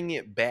shoving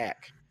it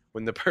back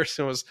when the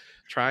person was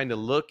trying to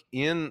look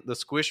in the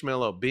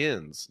Squishmallow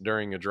bins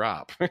during a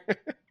drop.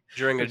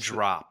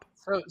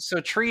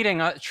 So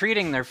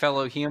treating their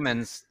fellow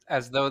humans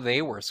as though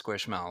they were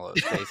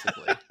Squishmallows,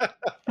 basically.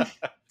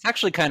 It's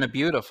actually kind of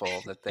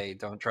beautiful that they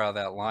don't draw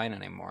that line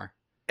anymore.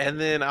 And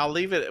then I'll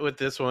leave it with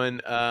this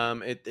one.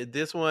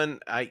 This one,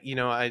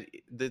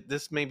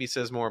 this maybe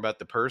says more about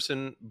the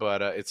person,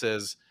 but it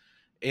says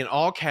in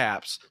all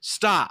caps,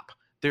 "Stop!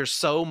 There's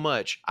so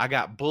much. I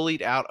got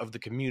bullied out of the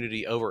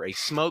community over a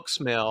smoke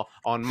smell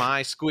on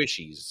my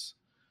squishies."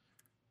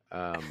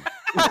 What?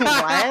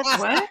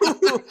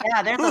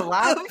 Yeah, there's a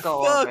lot to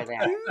go over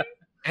there.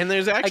 And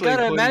there's actually I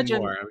gotta imagine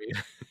more. I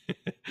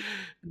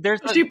mean,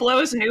 she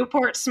blows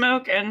Newport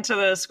smoke into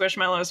the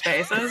Squishmallows'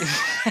 faces.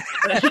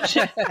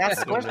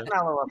 That's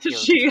Squishmallow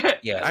abuse.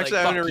 Actually,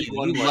 I'm gonna read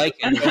one more.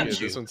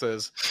 This one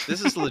says,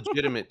 "This is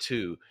legitimate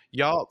too.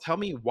 Y'all tell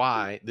me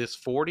why this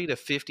 40 to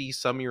 50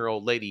 some year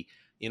old lady,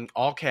 in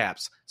all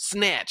caps,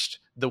 snatched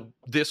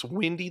this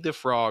Windy the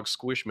Frog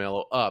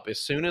Squishmallow up as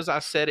soon as I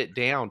set it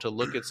down to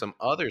look at some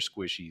other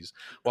squishies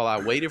while I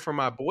waited for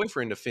my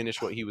boyfriend to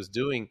finish what he was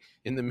doing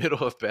in the middle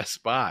of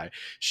Best Buy.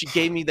 She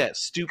gave me that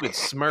stupid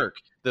smirk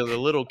that the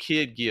little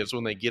kid gives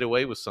when they get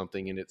away with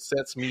something, and it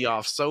sets me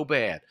off so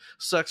bad.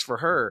 Sucks for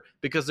her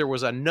because there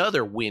was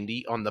another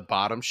Windy on the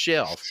bottom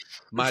shelf.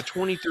 My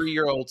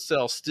 23-year-old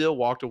self still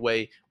walked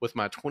away with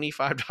my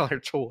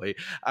 $25 toy.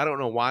 I don't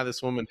know why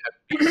this woman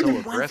had to be so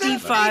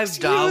aggressive.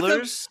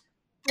 $25?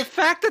 The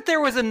fact that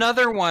there was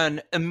another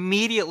one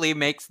immediately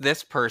makes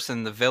this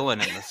person the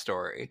villain in the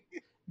story,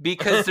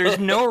 because there's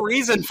no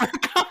reason for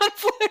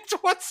conflict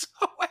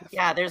whatsoever.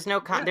 Yeah, there's no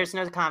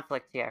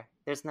conflict here.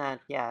 There's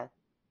not. Yeah,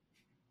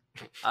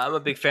 I'm a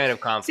big fan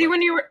of conflict. See,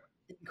 when you were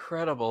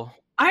incredible,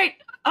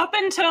 up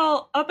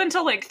until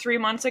like 3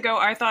 months ago,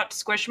 I thought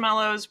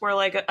Squishmallows were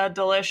like a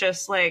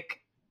delicious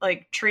like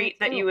treat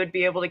that you would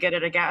be able to get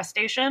at a gas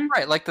station,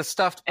 right? Like the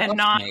stuffed, and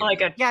not maybe.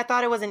 like a. Yeah, I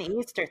thought it was an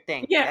Easter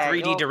thing. Yeah,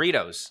 3D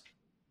Doritos.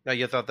 No,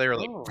 you thought they were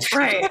like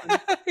right.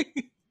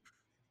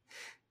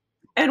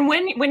 And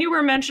when you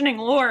were mentioning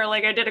lore,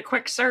 like I did a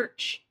quick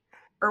search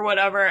or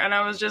whatever, and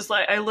I was just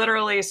like, I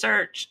literally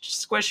searched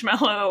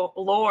Squishmallow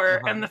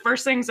lore, and the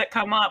first things that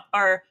come up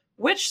are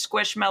which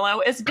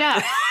Squishmallow is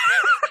deaf,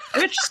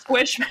 which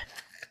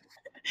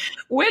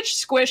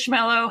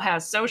Squishmallow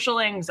has social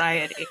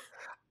anxiety.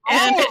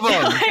 And all of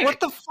them. Like,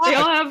 what the fuck? They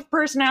all have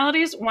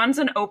personalities. One's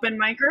an open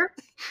micer.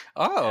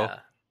 Oh.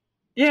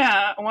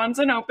 Yeah, one's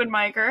an open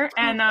micer,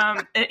 and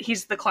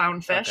he's the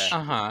clownfish.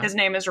 Okay. His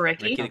name is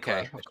Ricky.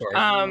 Okay, of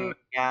course.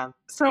 Yeah.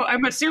 So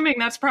I'm assuming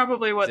that's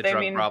probably what they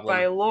mean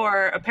by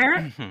lore.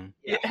 Apparently,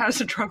 it has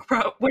a drug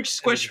problem. Which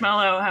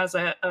Squishmallow has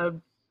a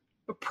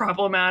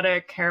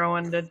problematic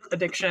heroin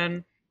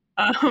addiction.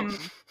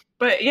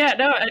 But yeah,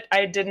 no,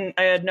 I didn't.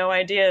 I had no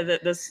idea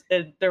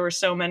that there were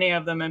so many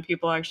of them, and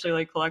people actually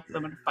like collect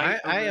them and fight.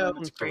 I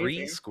own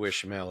 3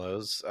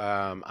 Squishmallows.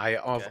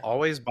 I've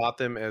always bought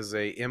them as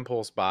a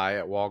impulse buy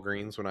at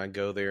Walgreens when I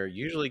go there.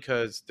 Usually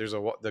because there's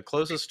the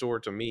closest store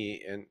to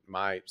me in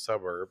my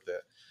suburb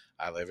that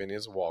I live in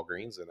is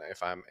Walgreens, and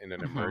if I'm in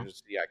an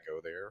emergency, I go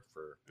there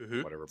for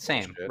whatever.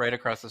 Same, bullshit. right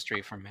across the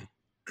street from me.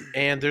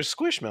 And there's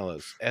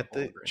Squishmallows at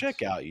the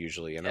checkout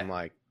usually, and I'm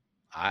like.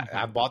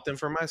 I bought them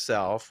for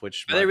myself,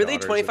 which are they really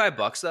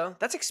 $25 though?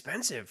 That's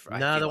expensive.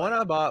 No, the one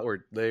I bought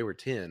were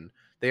 10.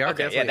 They are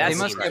Okay, definitely. yeah, They that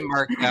must seems get right.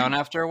 marked down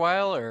after a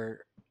while,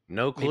 or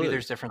No clue. maybe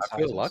there's different I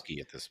sizes. feel lucky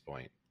at this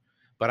point.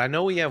 But I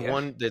know we have Yeah.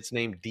 one that's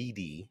named Dee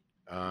Dee.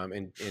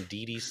 And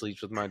Dee Dee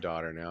sleeps with my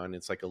daughter now, and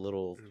it's like a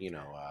little,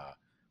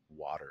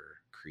 water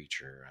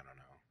creature. I don't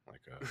know,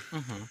 like a.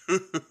 Mhm.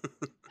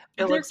 It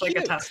They're looks like a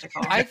cute.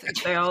 testicle. I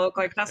They all look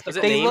like Was testicles.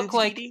 it They named look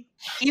like Dee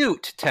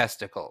cute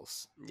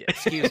testicles. Dee? Yeah.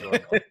 Excuse me.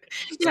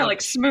 Yeah,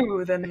 like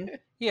smooth and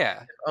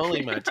Yeah.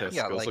 Only my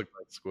testicles like- look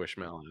like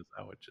squishmallows.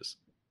 I would just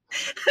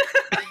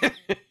would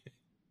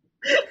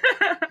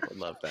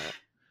love that.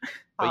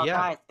 But Oh,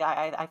 yeah,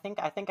 guys, I think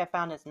I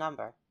found his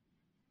number.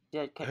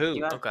 Do Who?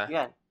 you want, Okay.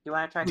 Yeah. Do you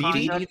want to try Dee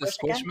calling Dee? George the Bush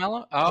again?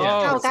 squishmallow?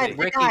 Yeah. Oh, Oh, guys,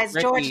 Ricky, guys,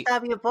 George Ricky.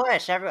 W.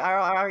 Bush,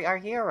 our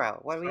hero.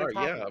 What were you sure,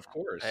 talking yeah, about? of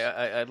course.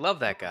 I love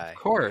that guy. Of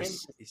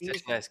course. He's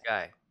such a nice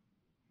guy.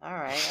 All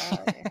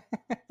right.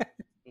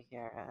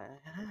 Here,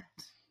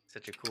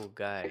 Such a cool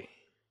guy.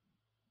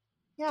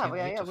 yeah, Can't we,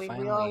 wait yeah, to we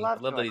finally- all I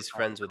love love that George he's Bush.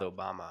 friends with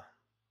Obama.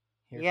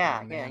 Hear from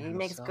Yeah, the yeah, man he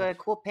makes himself. good,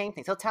 cool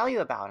paintings. He'll tell you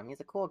about him. He's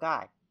a cool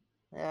guy.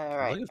 All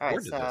right, looking all right,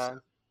 forward to this. all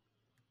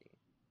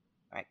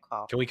right,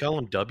 call. Can we call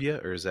him W,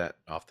 or is that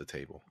off the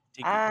table?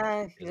 Is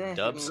it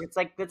Dubs? It's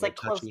like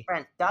close touchy.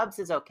 friends. Dubs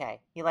is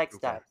okay. He likes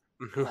Okay.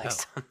 Dubs.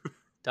 Nice.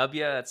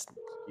 W, that's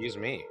Excuse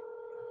me.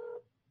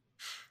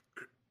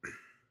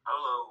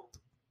 Hello.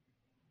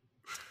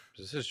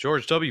 Is this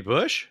George W.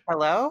 Bush?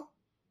 Hello?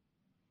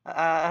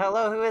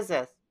 Hello, who is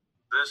this?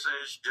 This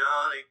is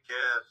Johnny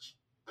Cash.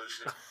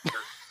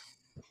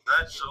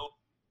 That's so.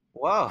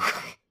 Whoa.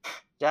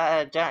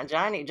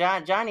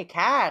 Johnny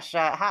Cash.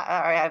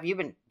 Have you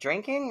been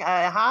drinking?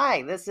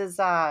 Hi, this is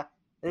the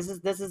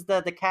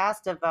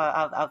cast of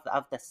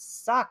the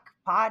Succ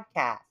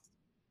podcast.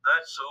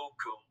 That's so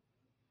cool.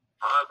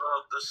 I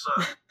love the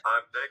sun.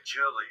 I'm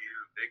actually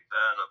a big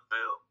fan of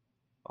Bill.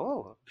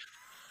 Oh,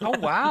 Oh,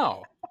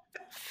 wow.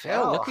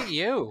 Phil, look at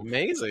you.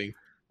 Amazing.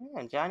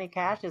 yeah, Johnny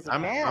Cash is a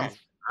I'm man.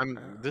 I'm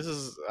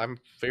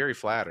very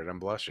flattered. I'm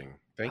blushing.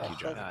 Thank you,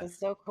 John. That's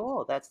so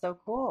cool. That's so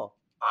cool.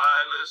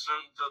 I listen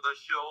to the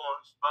show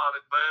on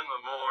Spotify in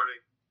the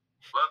morning.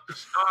 Love to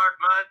start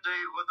my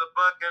day with a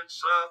buck and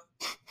sup.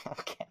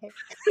 Okay.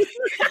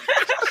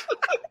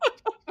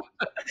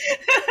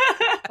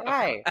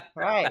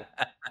 Right.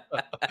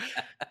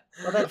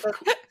 Well, that's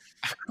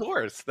Of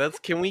course.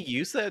 Can we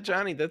use that,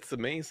 Johnny? That's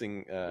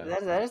amazing.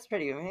 that is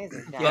pretty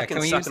amazing. Johnny. Yeah, Fucking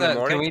can we suck use in the that? Can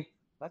morning? we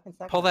Fucking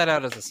suck. pull that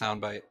out as a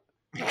soundbite?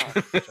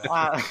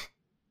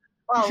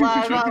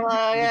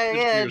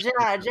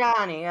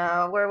 Johnny,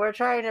 we're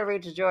trying to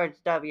reach George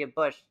W.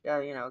 Bush,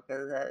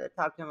 because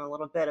talk to him a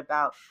little bit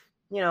about,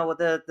 with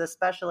the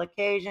special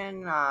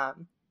occasion,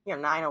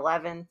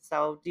 9/11.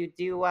 So do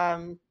you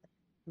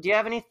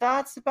have any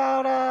thoughts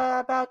about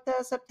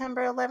the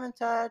September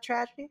 11th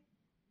tragedy?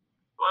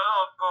 Well,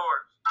 of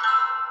course.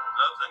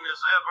 Nothing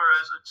is ever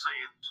as it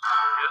seems.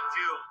 If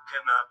you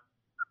cannot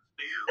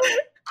feel,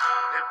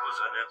 it was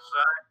an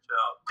inside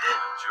job.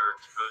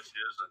 George Bush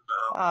isn't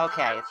now.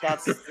 Okay,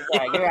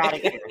 you're out of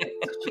here.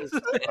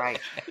 Jesus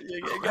Christ.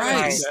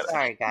 Christ.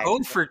 Sorry, guys. 0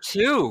 for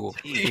 2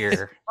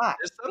 here. Fuck.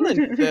 There's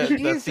something that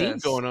theme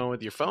Jesus. going on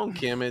with your phone,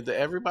 Kim.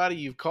 Everybody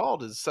you've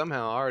called has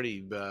somehow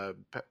already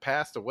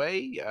passed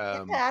away.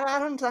 I'm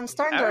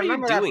starting how to are you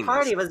remember that doing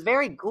party. this? It was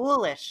very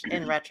ghoulish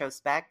in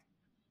retrospect.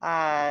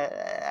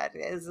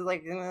 It's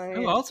like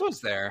Who else was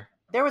there?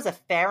 there was a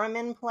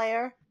theremin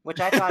player, which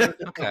I thought was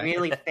Okay. a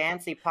really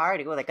fancy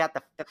party. Oh, they got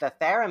the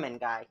theremin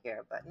guy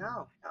here, but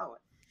no,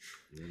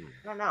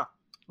 no.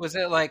 Was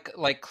it like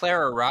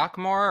Clara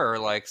Rockmore, or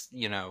like,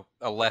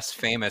 a less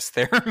famous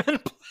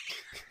theremin?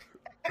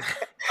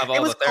 Of all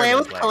It was the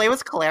therapy It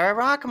was Clara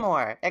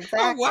Rockmore.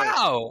 Exactly.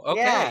 Oh, wow.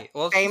 Okay. Yeah,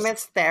 Well,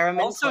 famous theremin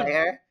also-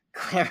 player,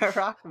 Clara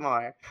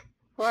Rockmore.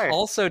 Of course.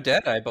 also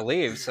dead, I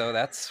believe. So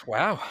that's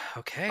wow.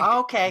 Okay.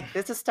 Okay,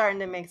 this is starting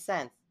to make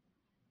sense.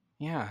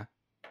 Yeah.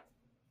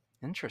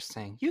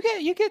 Interesting. You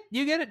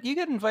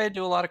get invited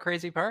to a lot of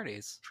crazy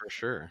parties. For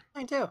sure.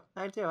 I do.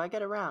 I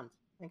get around.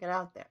 I get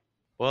out there.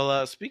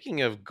 Well,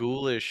 speaking of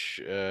ghoulish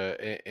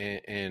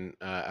and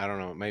I don't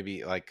know,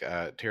 maybe like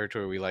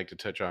territory we like to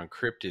touch on,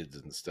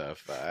 cryptids and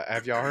stuff.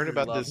 Have y'all heard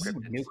about Love this?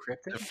 cryptids. New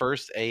cryptid? The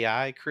first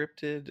AI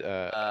cryptid?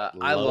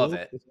 I love Loeb?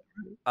 it.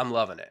 I'm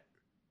loving it.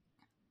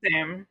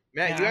 Same.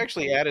 Matt, you Yeah.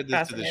 actually added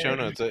this to the show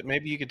Fascinating. notes.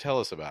 Maybe you could tell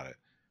us about it.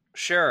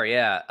 Sure,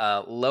 yeah.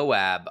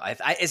 Loab.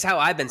 Is how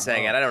I've been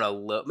saying it. I don't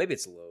know. Maybe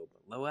it's Loeb.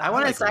 Loab. I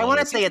want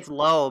to say it's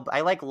Loeb. I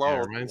like Yeah, Loeb.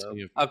 it reminds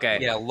me of Okay.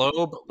 Yeah,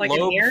 Loeb. Like an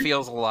Loeb ear?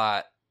 feels a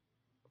lot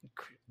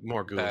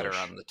more ghoulish. better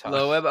on the tongue.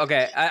 Loab.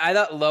 Okay, I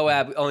thought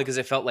Loab only because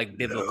it felt like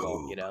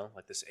biblical,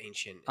 like this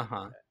ancient.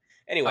 Uh-huh.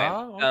 Anyway,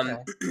 Oh, okay.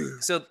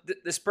 so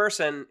this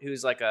person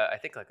who's like I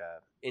think like a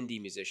indie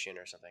musician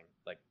or something,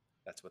 like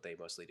that's what they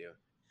mostly do.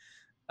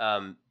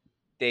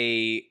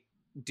 They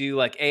do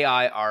like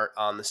AI art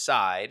on the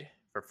side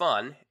for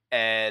fun,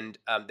 and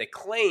they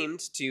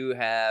claimed to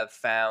have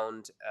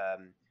found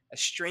a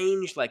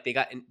strange, like they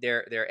got in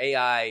their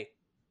AI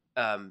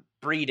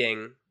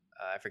breeding.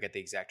 I forget the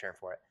exact term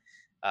for it.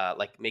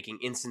 Like making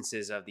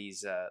instances of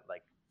these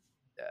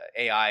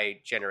AI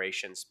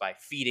generations by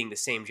feeding the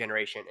same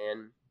generation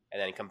in.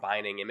 and then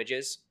combining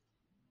images,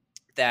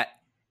 that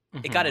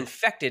it got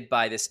infected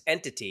by this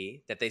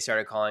entity that they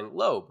started calling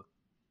Loeb.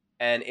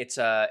 And it's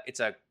a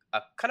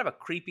kind of a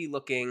creepy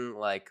looking,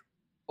 like,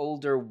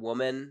 older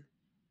woman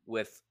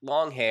with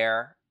long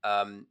hair,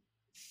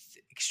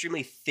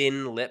 extremely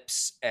thin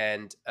lips,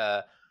 and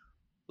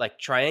like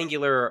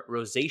triangular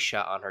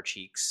rosacea on her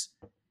cheeks,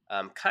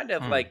 kind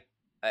of like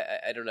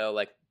I don't know,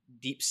 like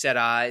deep set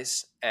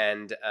eyes,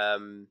 and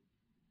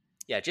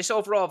just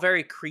overall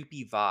very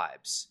creepy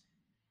vibes.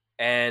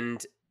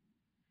 And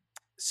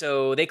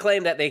so they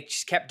claim that they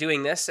just kept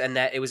doing this, and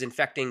that it was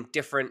infecting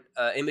different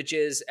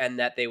images, and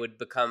that they would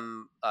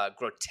become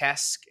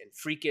grotesque and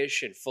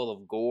freakish and full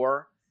of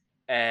gore,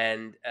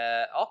 and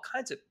all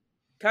kinds of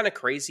kind of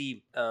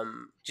crazy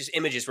just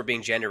images were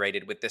being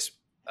generated with this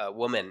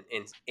woman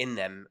in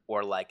them,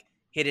 or like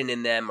hidden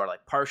in them, or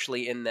like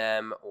partially in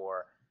them,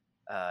 or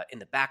in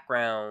the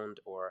background,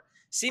 or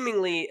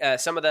seemingly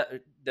some of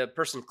the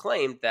person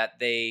claimed that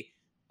they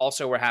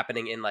also were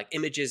happening in like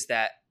images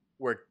that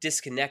were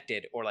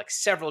disconnected, or like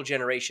several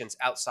generations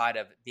outside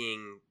of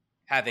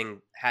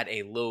having had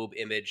a Loeb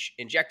image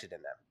injected in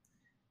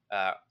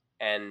them.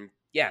 And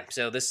yeah,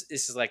 so this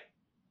is like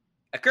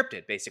a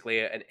cryptid,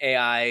 basically an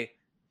AI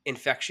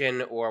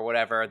infection or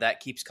whatever that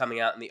keeps coming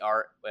out in the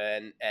art,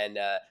 and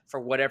for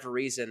whatever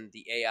reason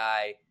the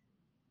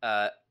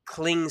AI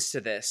clings to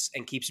this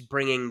and keeps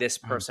bringing this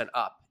person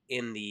up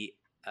in the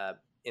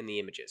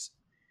images.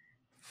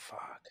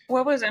 Fuck.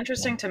 What was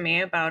interesting to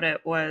me about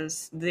it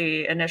was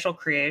the initial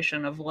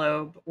creation of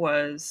Loeb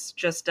was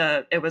just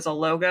it was a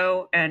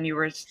logo, and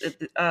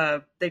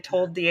they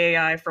told the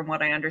AI, from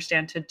what I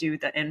understand, to do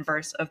the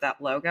inverse of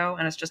that logo,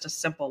 and it's just a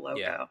simple logo.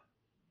 Yeah.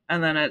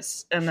 And then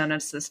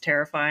it's this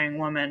terrifying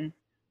woman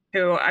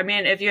who, I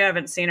mean, if you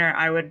haven't seen her,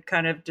 I would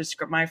kind of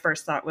describe, my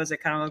first thought was it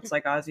kind of looks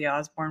like Ozzy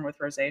Osbourne with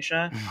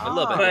rosacea. A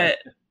little bit.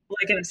 But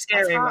like in a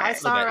scary way. I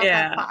saw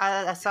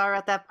her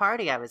at that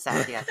party I was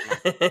at the other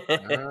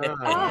night.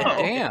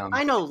 Oh, damn.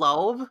 I know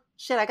Loeb.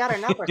 Shit, I got her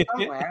number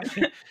somewhere.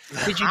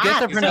 Did you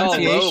get the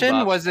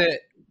pronunciation? Was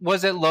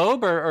it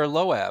Loeb or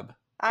Loeb?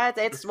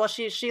 It's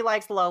she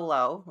likes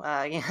Lolo.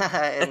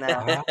 And,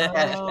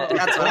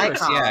 that's what I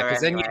call her. Yeah,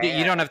 because then anyway.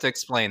 you don't have to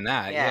explain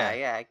that.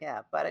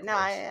 Yeah. But no,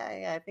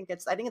 I think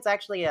it's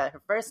actually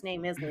her first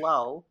name is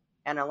Lo,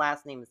 and her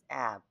last name is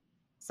Ab.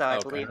 So I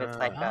believe it's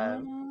like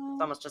it's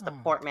almost just a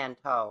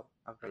portmanteau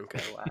of her two.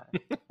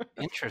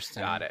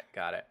 Interesting. Got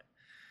it.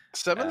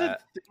 Some of the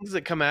things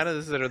that come out of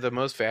this that are the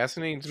most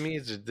fascinating to me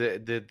is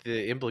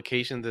the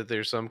implication that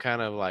there's some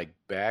kind of like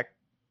back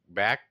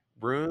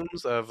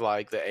rooms of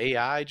like the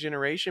AI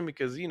generation,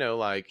 because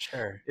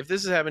if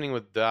this is happening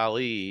with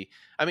DALL-E,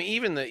 I mean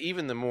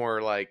even the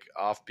more like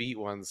offbeat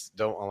ones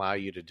don't allow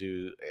you to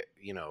do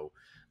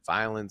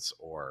violence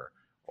or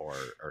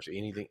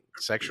anything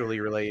sexually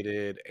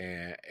related,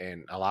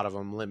 and a lot of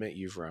them limit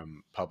you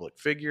from public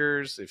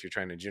figures. If you're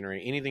trying to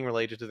generate anything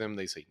related to them,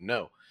 they say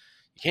no,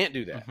 you can't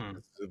do that.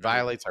 It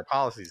violates our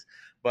policies.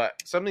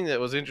 But something that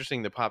was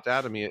interesting that popped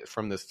out of me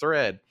from this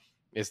thread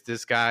is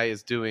this guy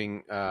is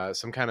doing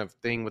some kind of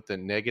thing with the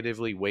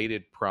negatively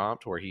weighted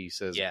prompt where he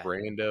says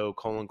Brando :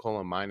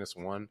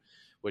 -1,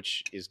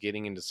 which is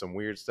getting into some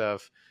weird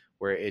stuff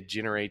where it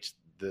generates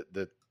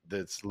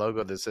this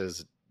logo that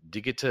says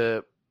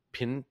Digita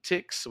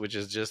Pintix, which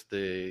is just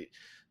the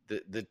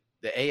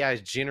AI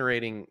is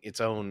generating its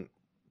own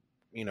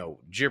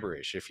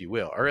gibberish, if you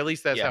will, or at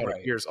least that's how it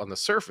appears on the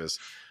surface.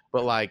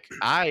 But like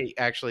I'm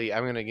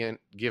gonna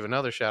give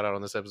another shout out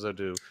on this episode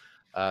to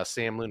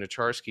Sam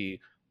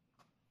Lunacharsky.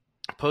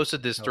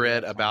 Posted this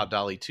thread about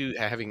DALL-E 2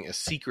 having a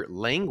secret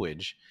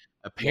language,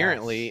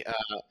 apparently.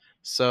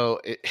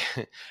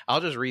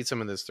 I'll just read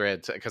some of this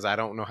thread because I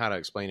don't know how to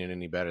explain it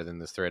any better than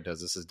this thread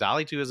does. This is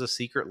DALL-E 2 is a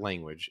secret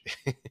language,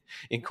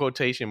 in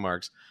quotation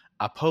marks.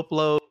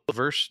 Apoplo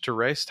verse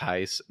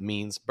terrestis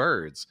means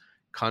birds.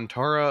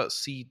 Cantara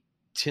si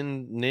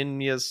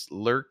tenenius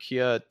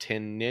lurkia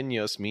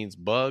tenenius means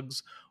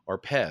bugs or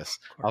pests.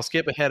 I'll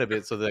skip ahead of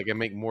it so that I can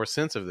make more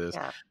sense of this.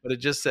 Yeah. But it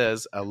just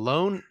says a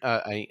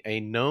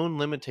known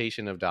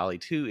limitation of DALL-E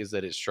 2 is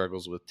that it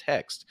struggles with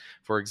text.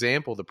 For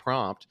example, the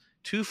prompt,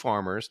 two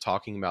farmers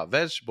talking about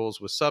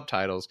vegetables with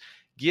subtitles,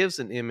 gives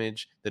an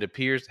image that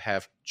appears to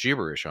have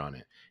gibberish on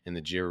it. And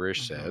the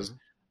gibberish says,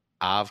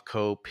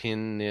 Avko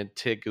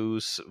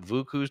pinetigus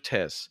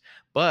vucutes.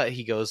 But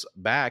he goes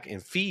back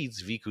and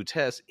feeds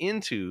vicutes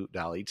into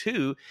DALL-E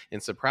 2,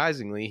 and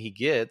surprisingly, he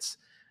gets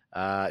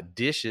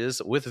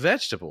dishes with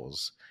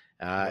vegetables.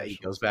 He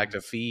goes back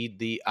to feed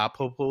the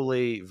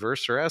apopole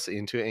verseres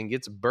into it and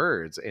gets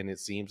birds. And it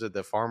seems that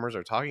the farmers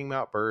are talking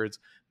about birds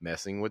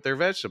messing with their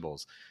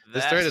vegetables.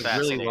 This thread is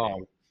really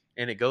long,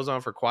 and it goes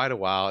on for quite a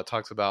while. It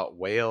talks about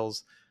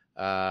whales,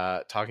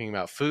 talking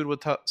about food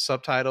with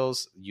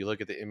subtitles. You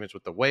look at the image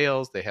with the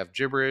whales; they have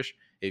gibberish.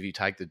 If you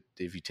take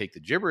the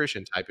gibberish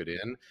and type it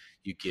in,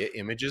 you get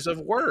images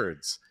of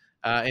words.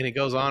 And it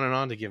goes on and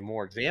on to give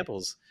more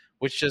examples,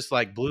 which just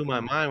like blew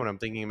my mind when I'm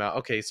thinking about,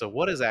 okay, so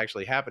what is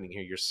actually happening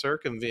here? You're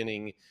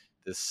circumventing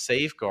the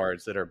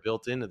safeguards that are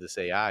built into this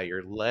AI.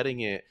 You're letting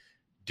it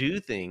do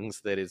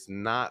things that it's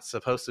not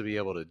supposed to be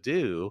able to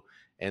do.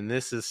 And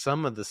this is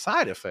some of the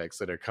side effects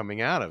that are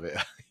coming out of it.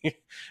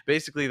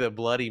 Basically, the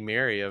Bloody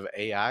Mary of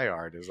AI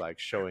art is like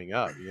showing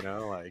up, you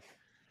know, like.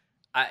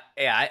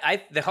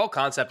 The whole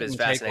concept is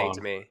fascinating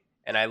to me,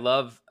 and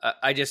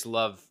I just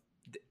love,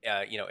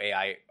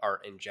 AI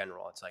art in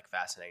general. It's like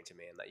fascinating to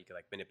me, and that you can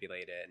like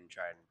manipulate it and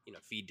try and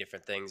feed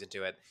different things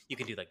into it. You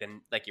can do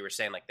like you were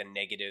saying, like the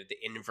negative, the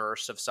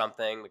inverse of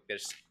something. Like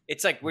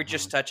it's like we're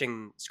just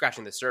scratching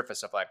the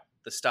surface of like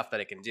the stuff that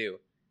it can do.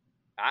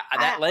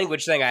 That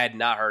language thing I had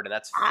not heard, and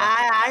that's.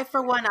 I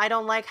for one, I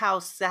don't like how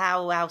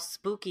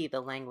spooky the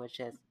language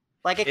is.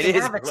 Like it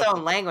can have its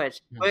own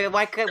language.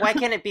 Why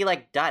can't it be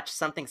like Dutch,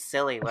 something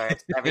silly where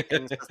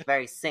everything's just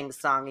very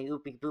sing-songy,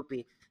 oopy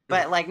boopy?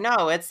 But like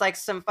no, it's like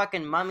some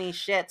fucking mummy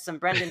shit, some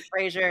Brendan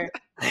Fraser,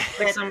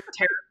 some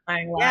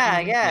terrifying.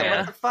 Yeah.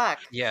 What the fuck?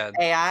 Yeah,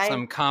 AI,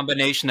 some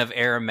combination of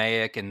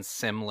Aramaic and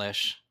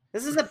Simlish.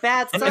 This is a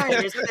bad sign.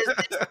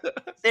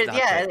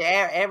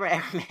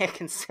 Aramaic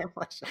and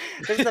Simlish.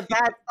 This is a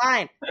bad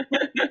sign.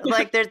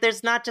 Like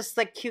there's not just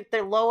like cute.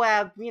 They're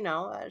Loab,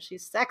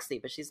 she's sexy,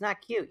 but she's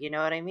not cute. You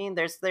know what I mean?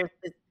 There's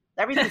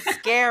everything's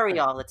scary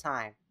all the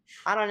time.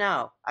 I don't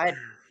know.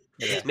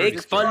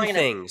 Make fun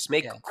things.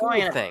 Make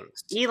cool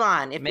things.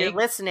 Elon, if you're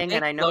listening,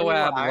 and I know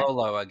Loab you are.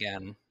 Lolo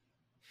again.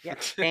 Yeah,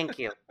 thank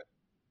you.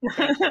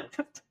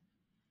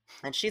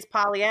 And she's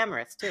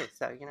polyamorous too,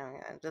 so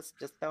just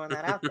throwing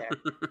that out there.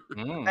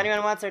 If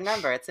anyone wants her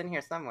number, it's in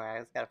here somewhere. I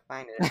just gotta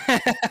find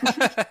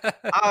it.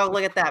 Oh,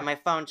 look at that! My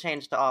phone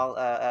changed to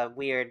all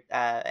weird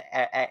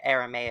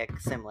Aramaic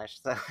Simlish.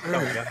 So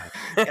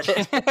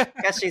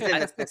guess she's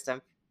in the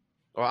system.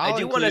 Well, I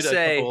do want to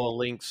say a couple of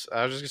links.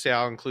 I was just gonna say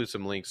I'll include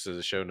some links to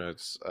the show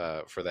notes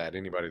for that.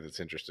 Anybody that's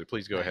interested,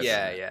 please go ahead.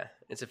 Yeah,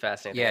 it's a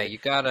fascinating. Yeah, thing.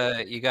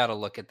 you gotta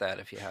look at that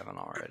if you haven't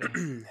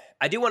already.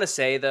 I do want to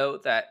say though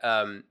that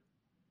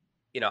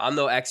I'm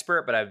no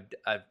expert, but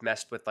I've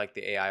messed with like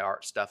the AI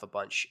art stuff a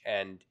bunch,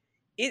 and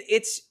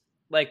it's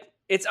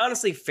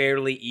honestly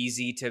fairly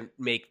easy to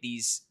make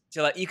these.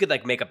 So like you could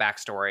like make a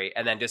backstory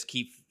and then just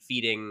keep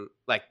feeding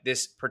like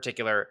this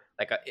particular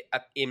like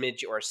a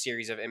image or a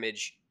series of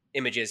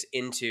images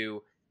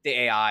into the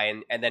AI,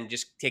 and then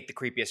just take the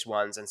creepiest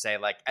ones and say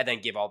like, and then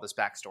give all this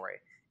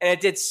backstory. And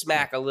it did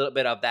smack a little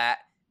bit of that,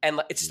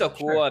 and it's still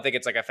cool. Sure. I think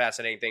it's like a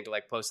fascinating thing to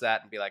like post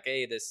that and be like,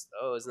 hey,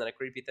 isn't that a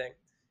creepy thing?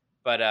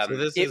 But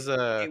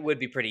it would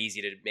be pretty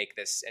easy to make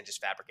this and just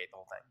fabricate the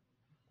whole thing.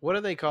 What do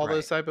they call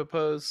those type of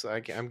posts?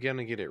 I'm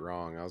gonna get it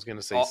wrong. I was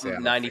gonna say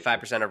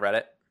 95% of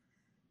Reddit.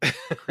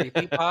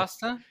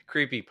 Creepypasta?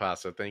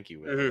 Creepypasta. Thank you,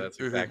 Will. That's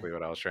exactly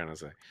what I was trying to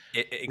say.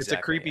 It's a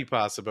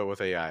creepypasta, but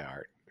with AI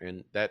art,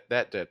 and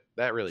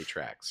that really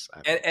tracks.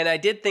 And I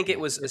did think it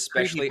was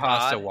especially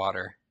creepypasta odd.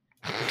 Water.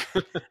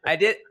 I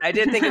did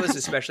think it was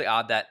especially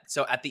odd that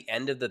so at the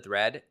end of the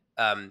thread.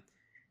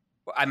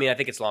 I mean, I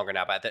think it's longer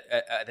now, but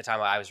at the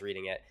time I was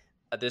reading it,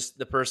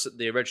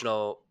 the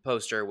original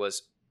poster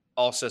was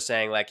also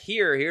saying like,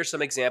 here's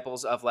some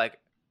examples of like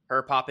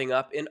her popping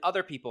up in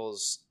other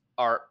people's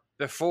art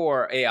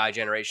before AI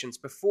generations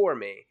before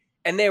me,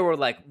 and they were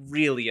like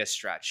really a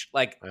stretch.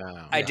 Like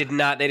they did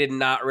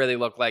not really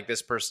look like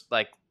this person,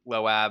 like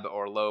Loab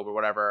or Loeb or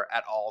whatever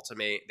at all to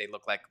me. They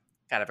look like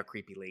kind of a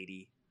creepy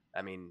lady.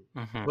 I mean,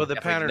 well, the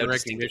pattern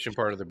recognition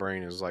part of the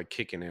brain is like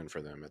kicking in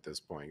for them at this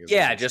point.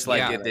 Yeah, just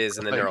like it is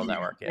in the neural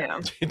network. Yeah.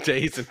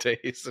 Days and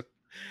days.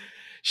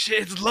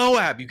 Shit, it's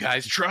Loab, you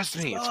guys. Trust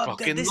me, it's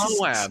fucking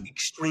Loab.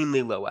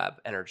 Extremely Loab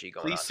energy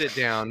going on.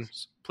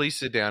 Please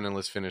sit down and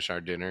let's finish our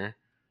dinner.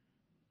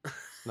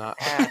 Not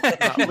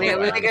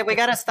we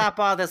got to stop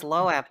all this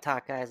Loab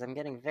talk, guys. I'm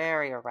getting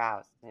very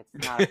aroused.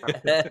 It's not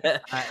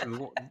appropriate.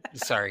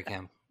 Sorry,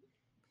 Kim.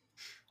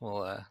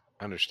 Well,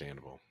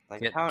 understandable.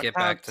 Like, get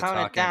back to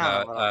talking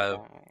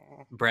about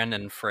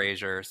Brendan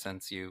Fraser,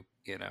 since you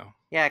know.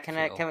 Yeah,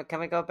 can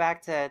we go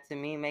back to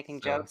me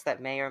making jokes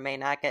that may or may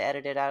not get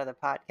edited out of the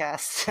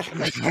podcast?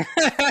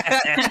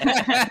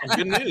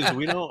 Good news,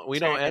 we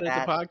don't edit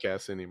the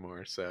podcast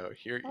anymore, so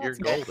you're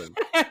golden.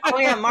 Oh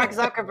yeah, Mark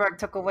Zuckerberg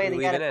took away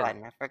the edit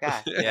button. I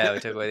forgot. Yeah, we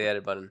took away the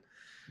edit button.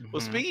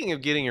 Well, speaking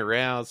of getting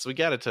aroused, we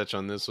got to touch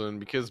on this one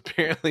because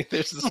apparently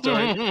there's a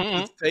story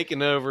that's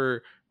taken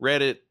over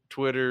Reddit,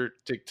 Twitter,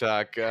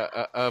 TikTok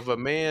of a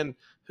man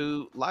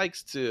who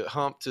likes to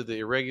hump to the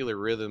irregular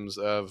rhythms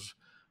of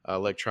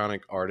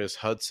electronic artist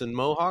Hudson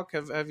Mohawk.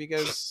 Have you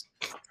guys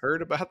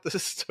heard about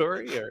this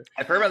story? Or?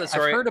 I've heard about the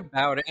story. I've heard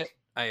about it.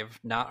 I have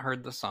not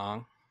heard the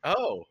song.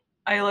 Oh,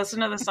 I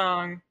listened to the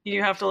song.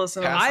 You have to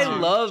listen to the song. I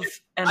love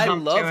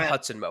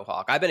Hudson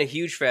Mohawk. I've been a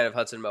huge fan of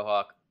Hudson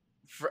Mohawk.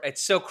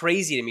 It's so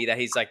crazy to me that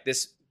he's like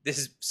this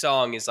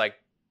song is like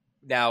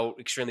now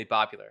extremely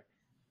popular.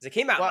 It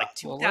came out in like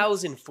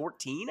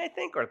 2014, I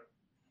think, or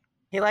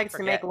he likes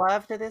to make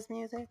love to this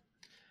music.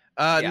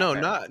 No,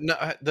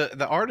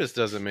 the artist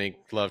doesn't make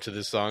love to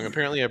this song.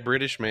 Apparently, a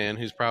British man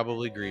who's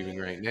probably grieving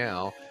right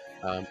now.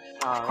 Of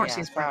course,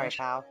 he's probably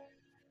pal.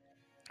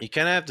 You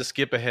kind of have to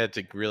skip ahead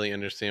to really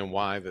understand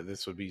why that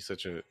this would be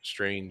such a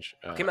strange.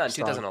 Came out in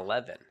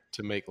 2011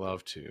 to make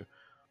love to.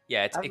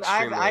 Yeah, it's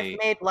extremely. I've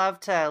made love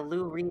to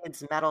Lou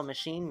Reed's Metal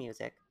Machine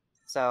music,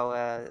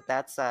 so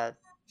that's a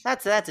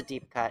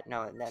deep cut.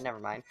 No, never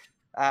mind.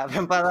 But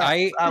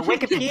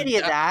Wikipedia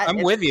that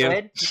I'm with you.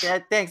 Good. Yeah,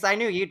 thanks. I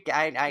knew you'd. Bill,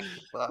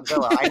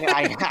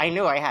 I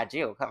knew I had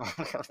you. Come on.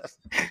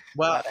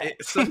 Well,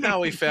 somehow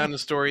we found a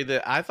story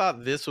that I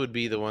thought this would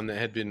be the one that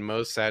had been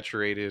most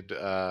saturated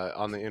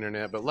on the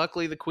internet, but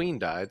luckily the Queen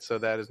died, so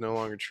that is no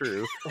longer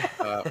true.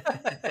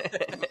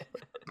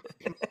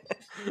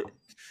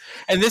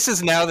 And this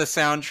is now the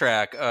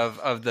soundtrack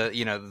of the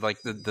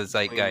the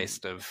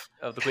zeitgeist of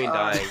the Queen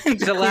dying.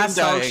 It's the last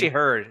song she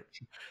heard.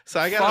 So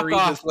I gotta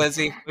read this,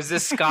 Lizzie. It was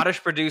this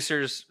Scottish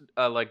producer's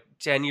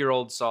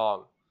 10-year-old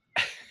song.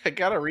 I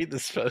gotta read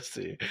this post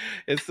to you.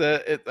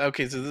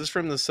 Okay, so this is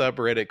from the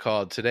subreddit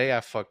called "Today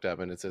I Fucked Up,"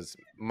 and it says,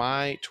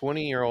 "My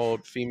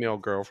 20-year-old female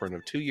girlfriend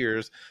of 2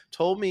 years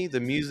told me the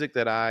music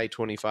that I,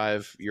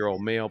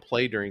 25-year-old male,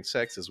 play during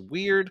sex is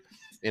weird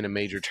and a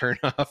major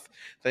turnoff.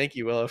 Thank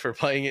you, Willa, for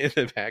playing it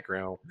in the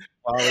background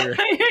while we were."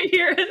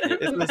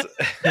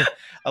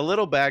 A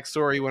little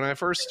backstory: when I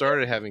first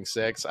started having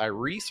sex, I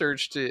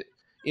researched it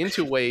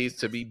into ways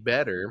to be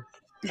better.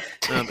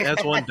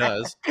 As one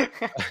does,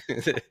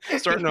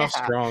 starting off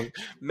strong,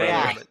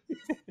 man.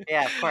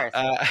 Yeah, of course.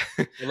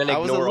 And then I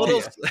was a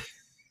little.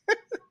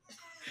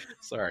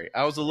 Sorry,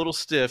 I was a little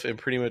stiff and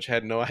pretty much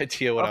had no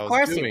idea what I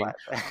was doing.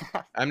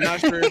 I'm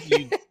not sure if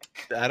you.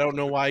 I don't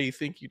know why you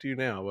think you do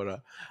now,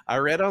 but I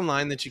read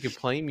online that you could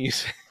play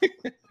music.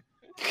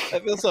 I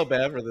feel so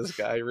bad for this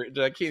guy.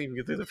 I can't even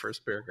get through the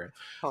first paragraph.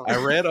 I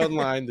read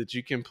online that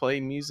you can play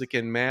music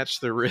and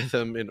match the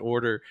rhythm in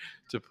order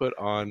to put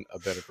on a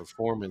better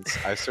performance.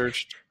 I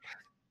searched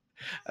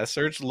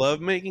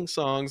love-making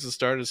songs and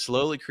started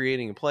slowly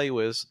creating a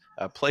playlist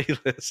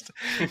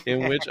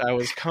in which I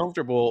was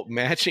comfortable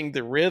matching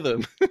the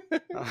rhythm.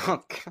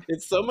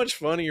 It's so much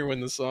funnier when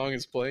the song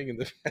is playing in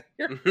the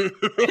background.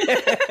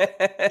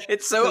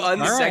 It's so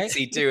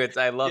unsexy too.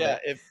 I love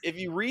it. If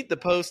you read the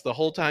post the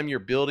whole time, you're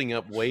building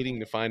up,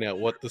 waiting to find out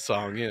what the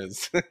song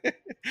is,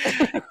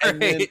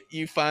 and then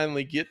you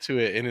finally get to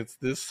it, and it's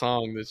this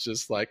song that's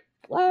just like.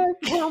 Yeah,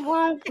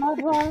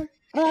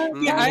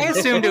 I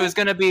assumed it was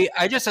gonna be.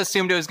 I just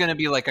assumed it was gonna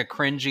be like a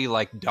cringy,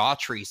 like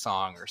Daughtry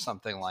song or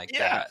something like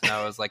that. And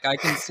I was like, I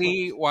can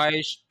see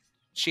why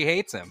she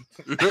hates him.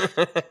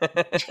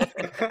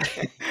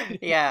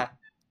 Yeah,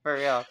 for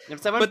real.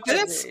 If someone,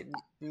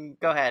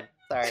 go ahead.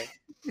 Sorry.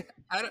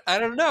 I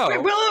don't know.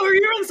 Wait, Willow, are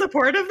you in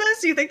support of this?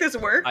 Do you think this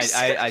works?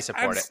 I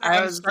support it.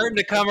 I'm starting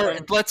to come.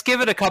 Let's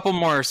give it a couple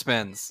more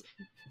spins.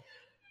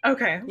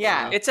 Okay.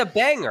 Yeah, it's a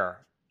banger.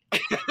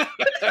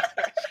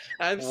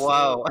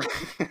 Whoa.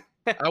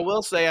 I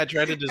will say I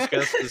tried to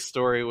discuss this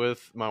story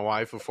with my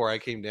wife before I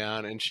came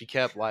down, and she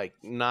kept like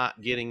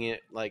not getting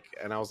it.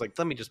 And I was like,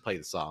 "Let me just play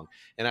the song."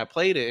 And I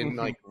played it, and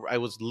I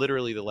was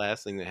literally the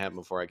last thing that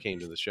happened before I came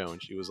to the show,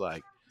 and she was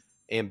like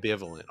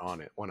ambivalent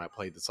on it when I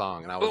played the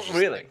song, and I was just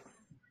really.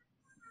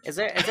 Like, is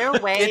there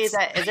a way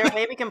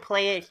we can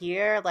play it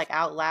here, like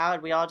out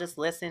loud? We all just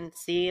listen,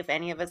 see if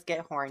any of us get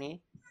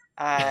horny.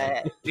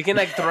 You can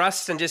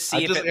thrust and just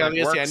see if it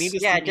works.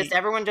 Just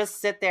everyone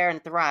just sit there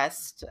and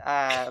thrust.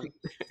 The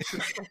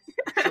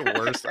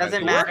worst.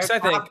 Doesn't matter.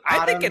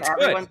 I think it's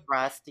everyone good.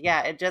 Thrust.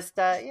 Yeah, it just.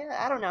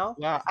 I don't know.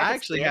 Yeah, I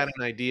actually had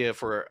an idea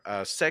for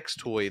a sex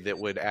toy that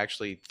would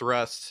actually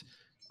thrust,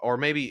 or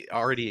maybe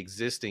already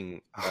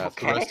existing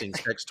thrusting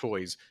sex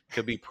toys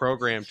could be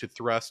programmed to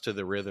thrust to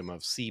the rhythm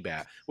of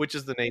Seabat, which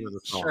is the name of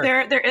the song. Sure.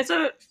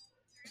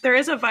 There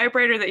is a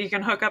vibrator that you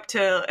can hook up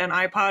to an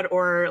iPod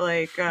or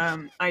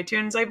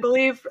iTunes, I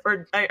believe,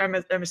 or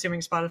I'm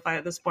assuming Spotify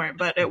at this point,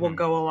 but it will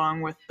go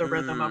along with the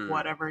rhythm of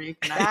whatever you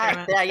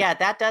can.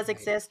 That does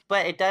exist,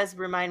 but it does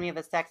remind me of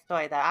a sex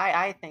toy that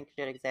I think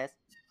should exist.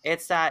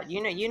 It's that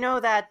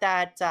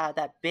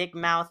big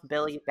mouth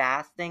Billy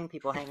Bass thing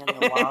people hang on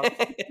the wall.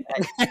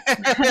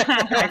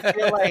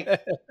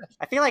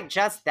 I feel like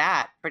just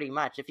that pretty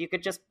much. If you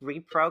could just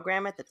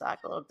reprogram it to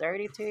talk a little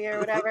dirty to you or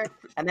whatever,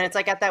 and then it's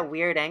like at that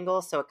weird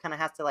angle, so it kind of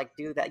has to like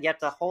do that. You have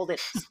to hold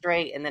it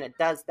straight, and then it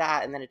does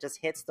that, and then it just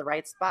hits the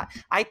right spot.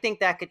 I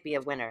think that could be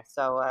a winner.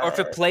 So, or if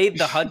it played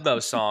the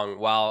Hudbo song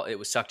while it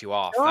was sucked you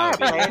off, play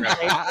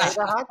the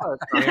Hudbo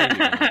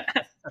song.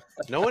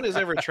 No one has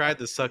ever tried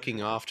the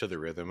sucking off to the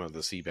rhythm of the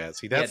Seabat.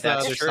 See, that's the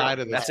other true. side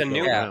of this. That's a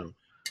new one.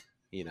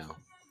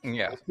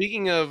 Yeah.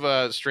 Speaking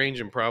of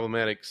strange and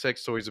problematic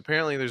sex toys,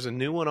 apparently there's a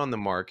new one on the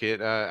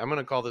market. I'm going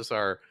to call this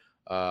our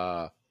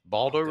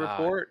Baldo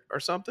report or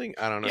something.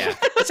 I don't know. Yeah.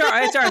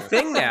 It's our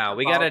thing now.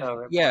 We got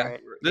to we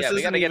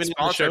got to get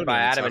sponsored by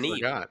Adam and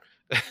Eve.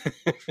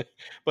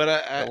 But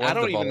I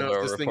don't even know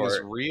if this thing is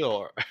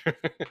real.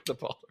 The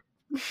Baldo.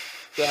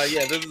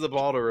 This is the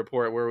Baldo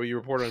report where we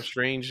report on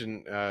strange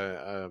and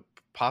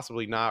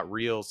possibly not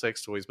real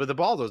sex toys, but the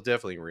Baldo is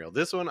definitely real.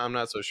 This one I'm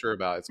not so sure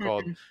about. It's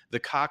called the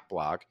Cock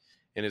Block,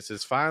 and it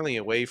says finally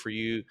a way for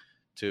you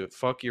to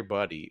fuck your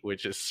buddy,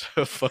 which is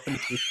so funny.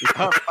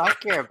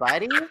 Fuck your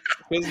buddy?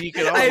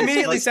 I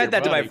immediately said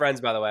that to my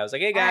friends, by the way. I was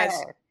like, "Hey guys,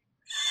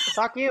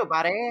 fuck you,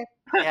 buddy."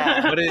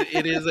 Yeah. But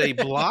it is a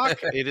block.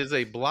 It is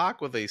a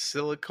block with a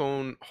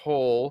silicone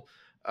hole.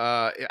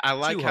 I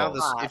like Two how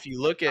holes. this. If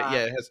you look at,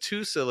 it has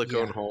two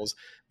silicone holes.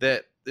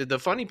 That the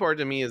funny part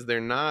to me is they're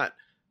not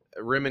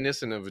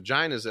reminiscent of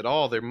vaginas at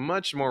all. They're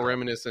much more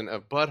reminiscent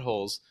of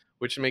buttholes,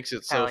 which makes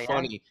it so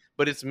funny.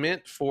 But it's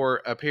meant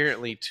for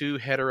apparently two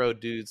hetero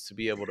dudes to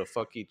be able to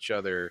fuck each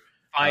other.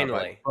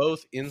 Finally, by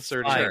both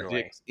inserting their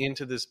dicks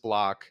into this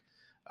block,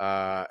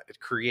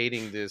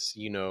 creating this,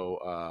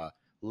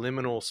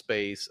 liminal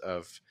space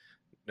of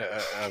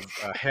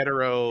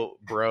hetero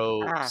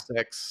bro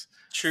sex.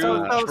 True.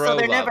 So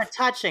they're never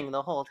touching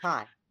the whole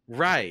time.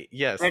 Right.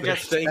 Yes.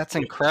 That's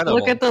incredible.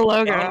 Look at the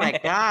logo. Oh my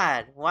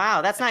god!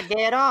 Wow, that's not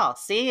gay at all.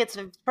 See, it's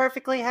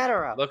perfectly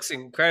hetero. Looks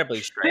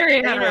incredibly straight. Very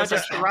You know, hetero.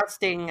 just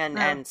thrusting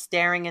and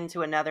staring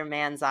into another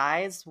man's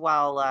eyes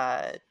while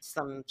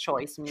some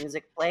choice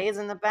music plays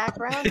in the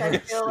background. I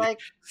feel like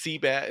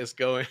Seabat is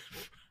going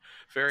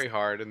very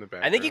hard in the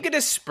background. I think you could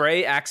just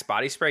spray Axe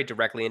body spray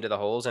directly into the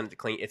holes and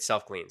it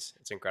self cleans.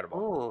 It's incredible.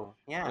 Ooh,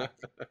 yeah.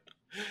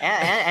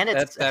 and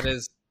it's that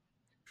is.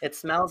 It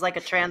smells like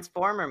a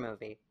Transformer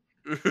movie.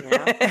 You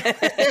know?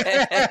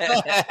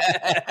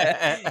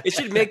 It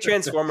should make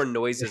Transformer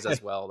noises as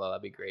well, though.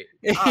 That'd be great.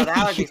 Oh,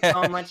 that would be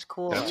so much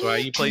cooler. That's why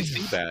you play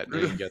Seabat.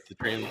 You get the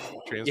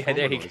Transformer. Yeah,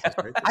 there you noises,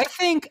 go. right? I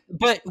think,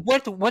 but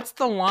what's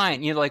the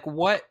line? You know, like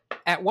what?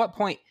 At what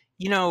point?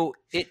 You know,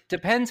 it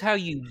depends how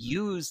you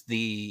use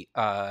the.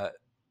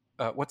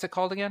 What's it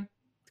called again?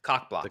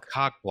 Cock block. The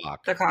cock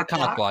block. The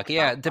Cock block.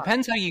 Yeah, it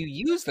depends how you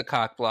use the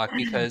cock block,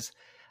 because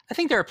I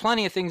think there are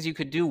plenty of things you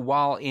could do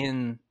while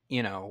in,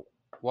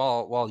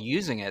 while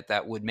using it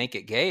that would make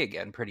it gay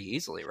again pretty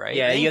easily, right?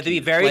 Yeah, you have to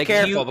be very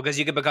careful because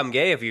you could become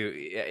gay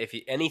if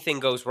anything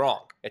goes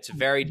wrong. It's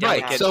very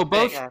delicate.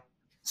 Right. So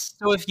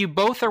so if you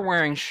both are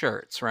wearing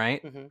shirts,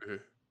 right?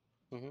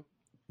 Mm-hmm. Mm-hmm.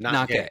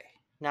 Not gay.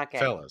 Not gay.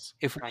 Fellas.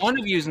 If one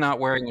of you is not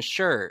wearing a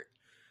shirt,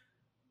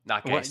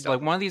 not gay.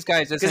 Like one of these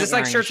guys isn't because it's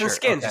like wearing shirts a and shirt.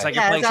 skins. Okay. It's like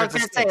you're playing shirts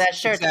and skins. That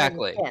shirts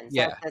exactly. And skins.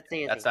 Yeah, that's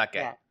easy. That's not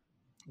gay.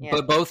 Yeah.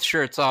 But both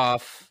shirts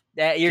off.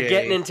 You're gay.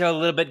 getting into a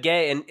little bit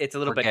gay, and it's a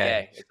little bit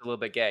gay. gay. It's a little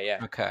bit gay,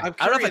 yeah. Okay. I don't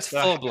know if it's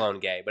full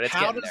blown gay, but it's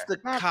how getting does there.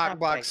 the cock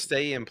block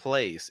stay in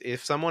place?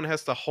 If someone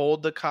has to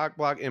hold the cock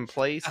block in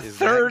place, A is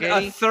that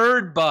gay?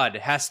 third bud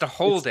has to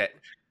hold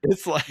it,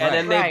 It's like, and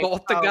then they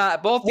both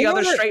the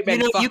other straight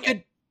men.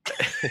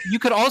 You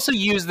could also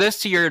use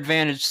this to your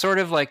advantage, sort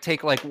of like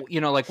take like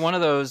one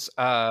of those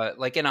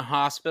like in a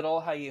hospital,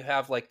 how you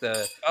have like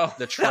the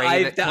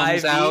tray that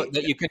comes out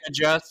that you can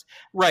adjust.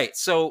 Right.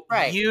 So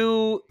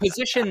you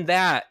position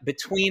that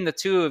between the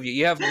two of you.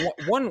 You have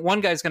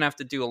one guy's gonna have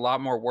to do a lot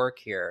more work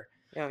here.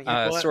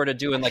 Sort of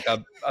doing like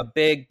a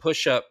big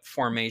push-up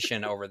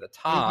formation over the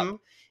top. Mm-hmm.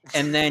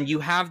 And then you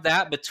have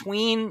that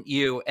between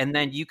you, and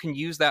then you can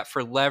use that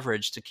for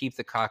leverage to keep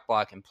the cock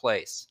block in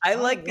place. I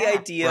like the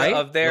idea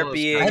of there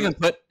being. I haven't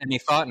put any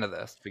thought into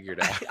this. Figured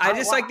out. I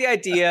just like the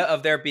idea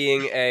of there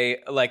being a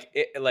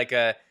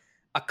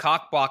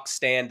cock block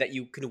stand that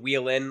you can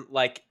wheel in,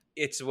 like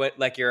it's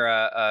like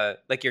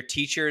your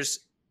teacher's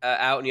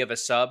out and you have a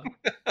sub, and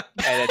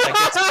it's like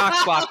it's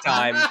cock block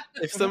time.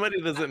 If somebody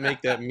doesn't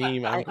make that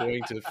meme, I'm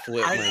going to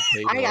flip my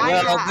table.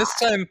 Well,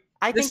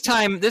 this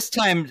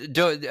time,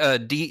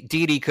 Dee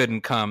Dee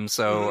couldn't come,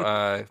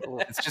 so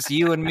it's just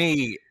you and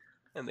me.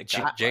 And the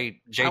JJ.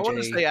 I want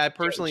to say, I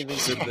personally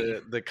think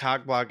that the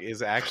cock block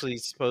is actually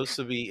supposed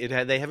to be.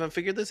 They haven't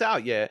figured this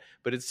out yet,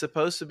 but it's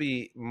supposed to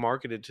be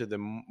marketed to the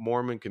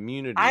Mormon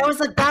community. I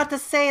was about to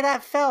say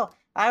that, Phil.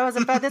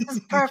 This is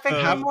perfect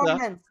for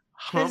Mormons.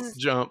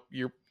 Jump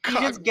your. You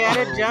just get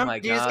a jump.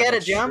 You just get a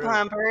jump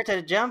humper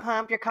to jump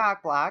hump your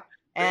cock block,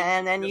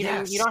 and then you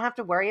don't have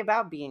to worry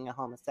about being a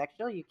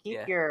homosexual. You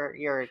keep your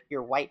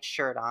white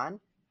shirt on,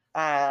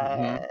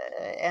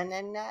 and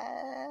then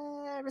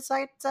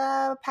recite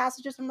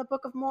passages from the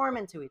Book of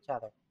Mormon to each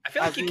other. I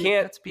feel like you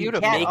can't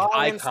make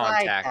eye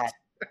contact,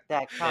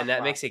 and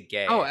that makes it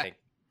gay. Oh, I think.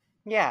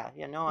 Yeah,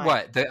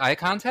 what, the eye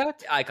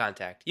contact? Eye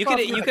contact. You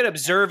could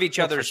observe each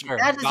other's.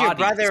 That is your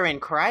brother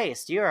in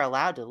Christ. You are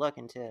allowed to look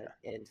into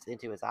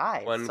his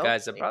eyes. One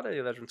guy's a brother,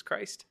 the other one's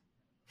Christ.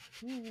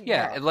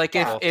 Yeah, like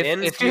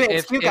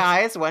if two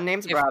guys, one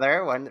name's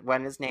brother,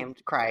 one is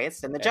named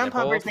Christ, and the jump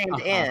humper's named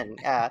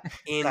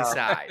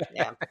Inside. So,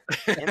 yeah,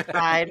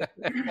 inside.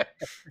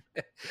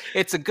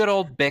 It's a good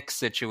old Bic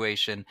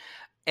situation,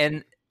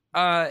 and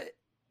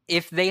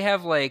if they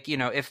have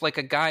if like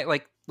a guy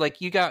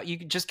you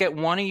just get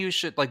one of you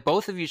should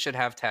both of you should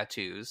have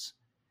tattoos,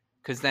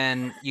 because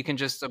then you can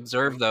just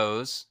observe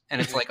those,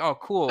 and it's like, oh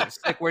cool,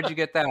 sick, where'd you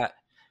get that?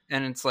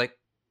 And it's like,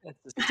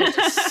 that's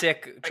a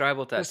sick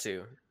tribal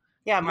tattoo.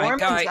 Yeah,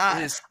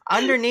 Mormons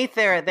underneath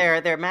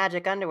their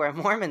magic underwear,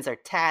 Mormons are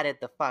tatted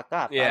the fuck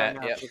up. Yeah,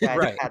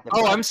 right.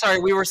 I'm sorry,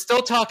 we were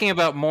still talking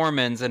about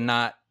Mormons and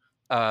not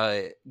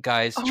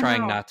guys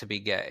trying not to be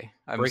gay.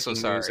 I'm Breaking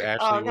so sorry. News,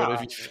 Ashley, what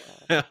have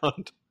you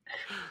found?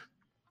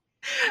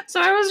 So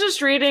I was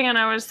just reading and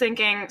I was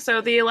thinking, so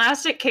the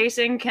elastic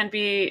casing can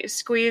be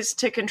squeezed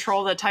to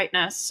control the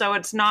tightness. So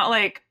it's not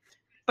like,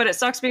 but it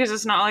sucks because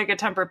it's not like a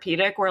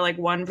Tempur-Pedic where like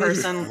one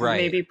person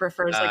maybe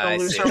prefers like a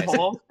looser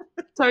hole.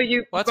 So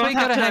you both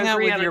have to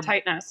agree on the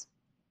tightness.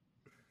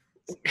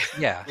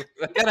 Yeah,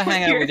 you gotta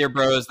hang out with your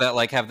bros that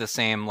like have the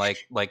same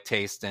like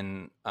taste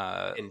in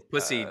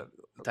pussy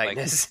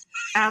tightness,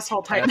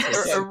 asshole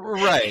tightness,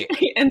 right?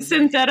 And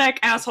synthetic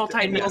asshole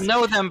tightness. And you'll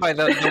know them by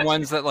the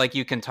ones that like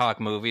you can talk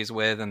movies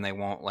with, and they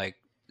won't like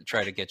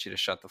try to get you to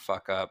shut the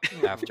fuck up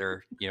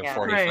after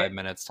 45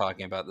 minutes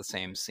talking about the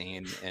same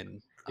scene.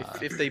 And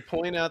if they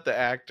point out the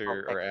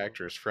actor or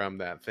actress from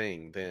that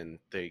thing, then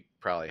they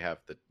probably have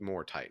the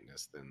more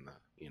tightness than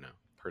the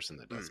person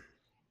that doesn't.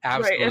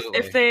 Absolutely. Right.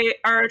 If they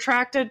are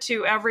attracted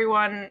to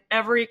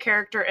every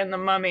character in The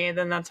Mummy,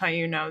 then that's how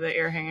you know that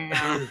you're hanging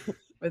out with.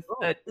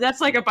 That's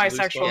like a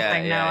bisexual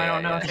thing now. I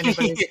don't know if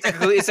anybody's.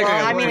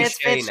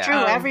 It's true.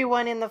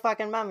 Everyone in the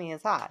fucking Mummy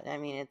is hot. I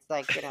mean, it's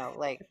like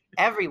like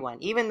everyone,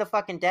 even the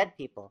fucking dead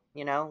people.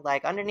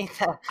 Like underneath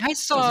the. I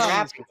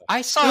saw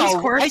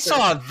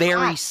a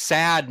very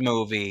sad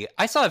movie.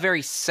 I saw a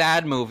very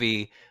sad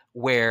movie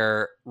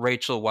where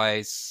Rachel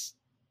Weisz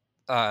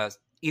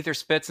either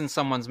spits in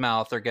someone's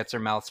mouth or gets her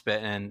mouth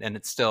spit in, and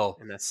it's still,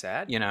 and that's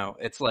sad.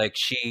 It's like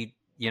she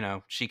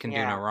can do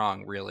no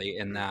wrong really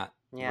in that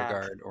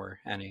regard or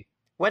any.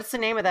 What's the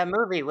name of that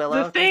movie,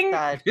 Willow? The thing,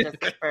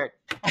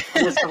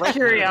 just for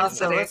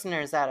curiosity,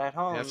 listeners at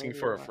home. Asking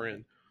for a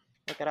friend.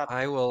 Look it up.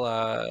 I will.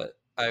 I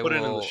put it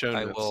in the show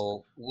notes. I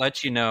will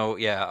let you know.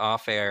 Yeah,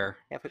 off air.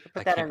 Yeah, if we could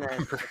put that in the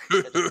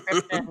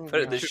description.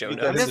 Put it in the show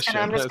notes.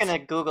 I'm just gonna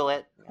Google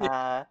it.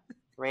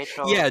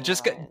 Rachel. Yeah,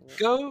 just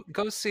go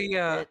see.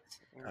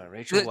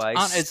 Rachel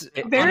Weisz. It's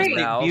very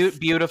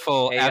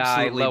beautiful,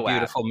 absolutely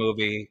beautiful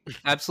movie.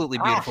 Absolutely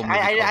beautiful movie.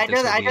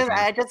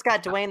 I just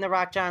got Dwayne the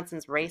Rock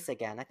Johnson's race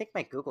again. I think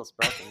my Google's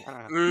broken. I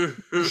don't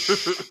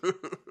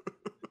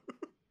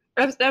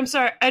know. I'm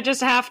sorry. I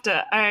just have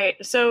to.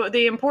 So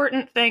the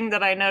important thing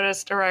that I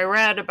noticed or I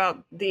read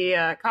about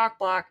the cock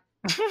block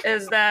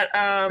is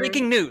that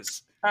breaking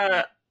news.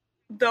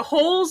 The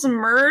holes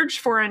merge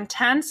for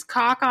intense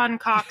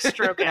cock-on-cock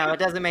stroking. No, it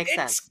doesn't make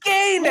sense. It's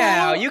gay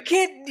now. You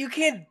can't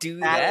do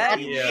that.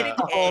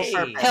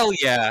 Hell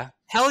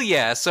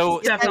yeah.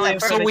 So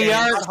we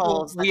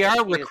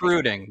are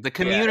recruiting. The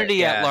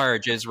community at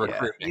large is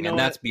recruiting, and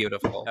that's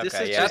beautiful. It's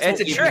a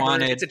trick.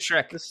 It's a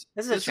trick. This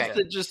is a trick.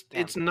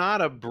 It's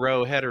not a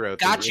bro hetero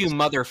thing. Got you,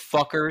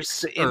 motherfuckers.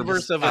 It's the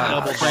inverse of a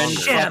double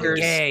donger.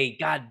 Gay.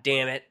 God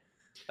damn it.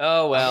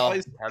 Oh well,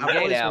 I've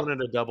always wanted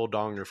a double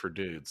donger for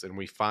dudes, and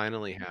we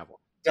finally have one.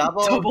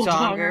 Double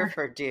donger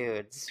for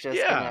dudes.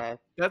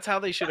 That's how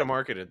they should have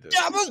marketed this.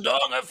 Double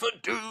donger for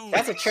dudes.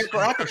 That's a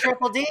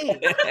triple D.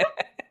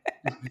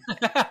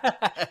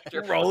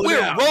 We're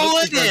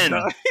rolling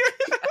in.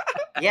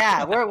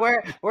 Yeah, we're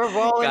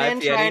rolling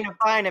in trying to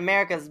find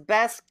America's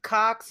best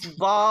cocks,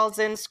 balls,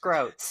 and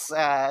scrotes.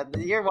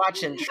 You're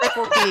watching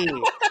Triple D.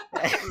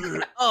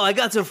 Oh, I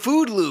got some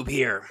food lube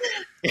here.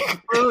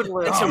 Food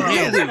lube. That's some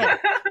real lube.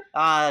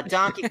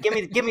 Donkey,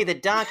 give me the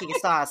donkey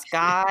sauce,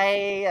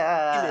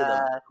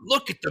 guy.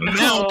 Look at the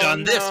mound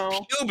on this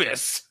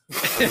pubis.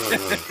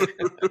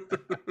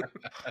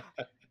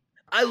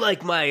 I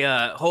like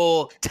my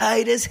hole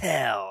tight as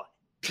hell.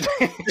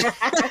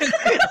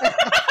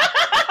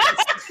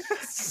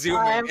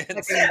 Zoom in.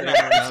 It's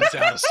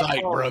out of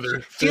sight,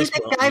 brother. Do you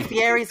think Guy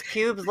Fieri's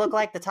pubes look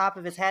like the top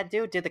of his head,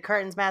 dude? Did the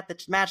curtains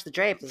match the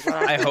drapes?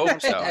 I hope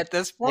so. At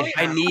this point,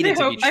 I need it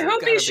to be true. I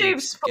hope he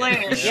shaves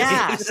flames.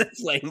 Yeah.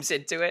 Flames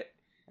into it.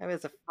 It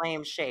was a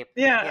flame shape.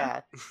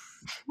 Yeah.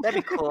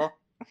 That'd be cool.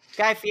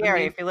 Guy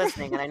Fieri, if you're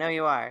listening, and I know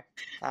you are.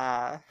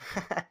 Can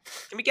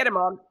we get him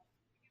on?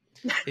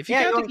 If you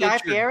got to Guy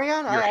get Fieri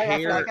on? I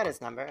hair got his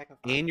number.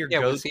 and your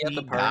goatee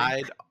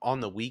dyed on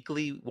the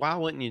weekly, why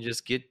wouldn't you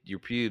just get your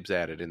pubes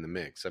added in the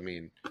mix? I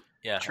mean,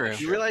 yeah, true.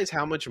 You realize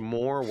how much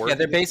more work? Yeah,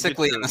 they're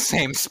basically in the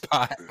same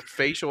spot.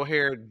 Facial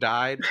hair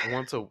dyed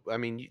I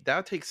mean,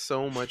 that takes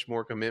so much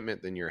more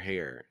commitment than your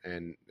hair,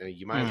 and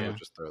you might as well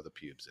just throw the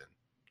pubes in.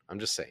 I'm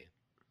just saying.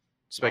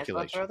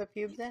 Speculation. Throw the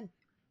pubes in.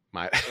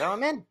 Throw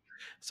them in.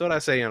 That's what I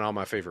say in all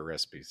my favorite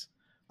recipes.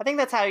 I think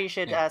that's how you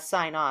should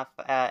sign off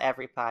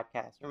every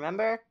podcast.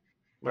 Remember?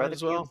 Might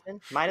as well.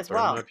 Might as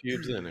well. Throw my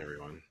pubes in,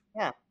 everyone.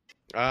 Yeah.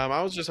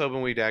 I was just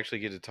hoping we'd actually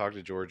get to talk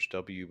to George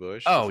W.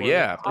 Bush. Oh,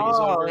 yeah.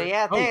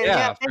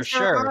 For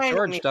sure.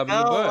 George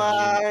W.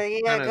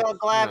 Bush.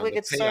 Glad we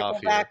could circle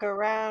back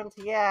around.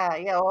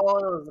 Yeah.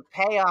 Oh, the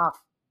payoff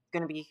is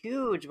going to be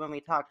huge when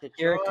we talk to George.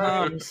 Here it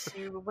comes.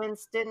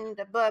 Winston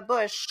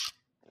Bush.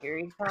 Here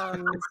he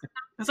comes.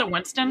 Is it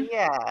Winston?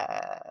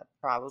 Yeah,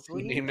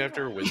 probably. Named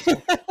after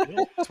Winston.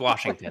 It's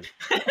Washington.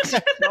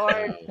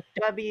 George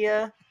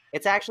W.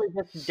 It's actually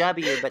just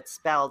W, but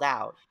spelled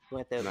out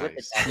with the W.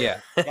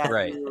 Yeah,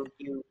 right.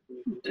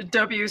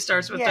 W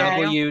starts with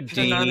W,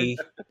 D,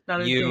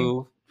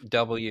 U,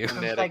 W.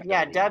 Like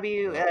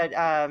W.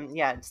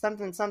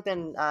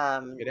 Something.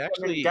 It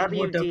actually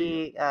W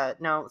D.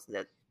 No.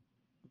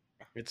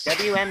 It's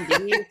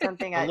WMD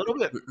something. A little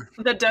bit.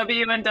 The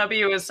W and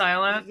W is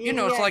silent.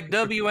 It's like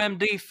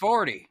WMD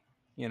 40.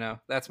 You know,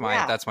 that's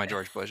my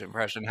George Bush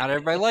impression. How did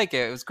everybody like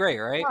it? It was great,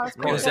 right? Oh,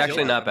 it was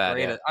actually not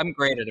bad. I'm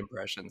great at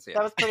impressions. Yeah,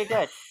 that was pretty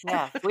good.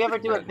 Yeah, if we ever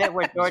do a bit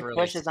where George really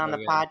Bush is on the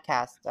good.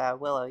 podcast,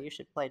 Willow, you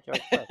should play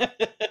George Bush.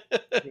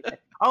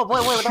 Oh,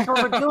 wait, that's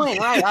what we're doing,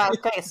 right?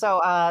 Okay, so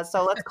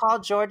let's call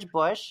George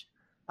Bush.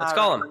 Let's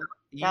call him.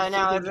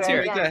 Now, think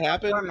that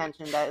happened? Before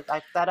mentioned that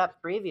I set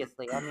up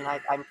previously. I mean,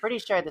 I'm pretty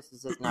sure this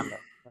is his number.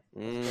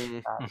 All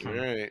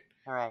right.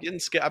 All right.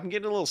 I'm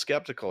getting a little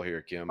skeptical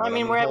here, Kim. Well, I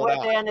mean, we're at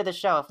the end of the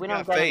show. If we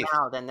don't get him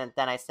now, then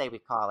I say we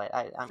call it.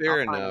 Fair I'll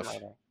find enough. him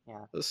later.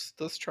 Yeah.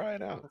 Let's try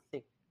it out. Let's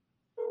see.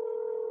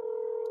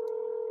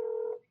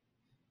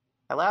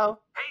 Hello.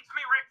 Hey, it's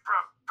me, Rick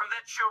from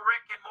that show,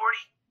 Rick and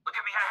Morty. Look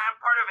at me, I'm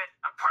part of it.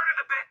 I'm part of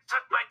the bit.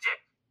 Suck my dick.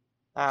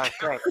 Oh,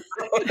 great.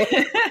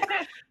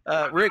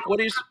 Rick, what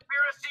is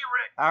Conspiracy,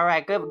 Rick. All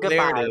right, goodbye.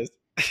 There it is.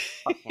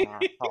 Fucking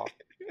asshole.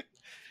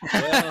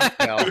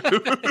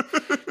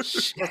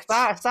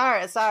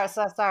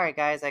 Sorry,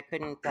 guys. I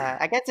couldn't.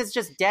 I guess it's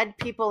just dead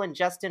people and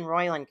Justin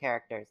Roiland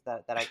characters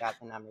that I got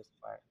the numbers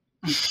for.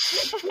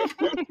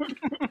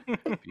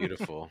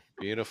 Beautiful.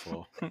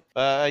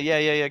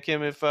 Yeah,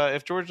 Kim.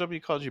 If George W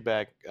called you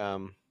back,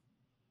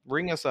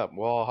 ring us up.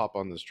 We'll all hop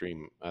on the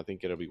stream. I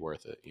think it'll be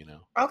worth it. You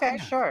know. Okay,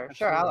 sure.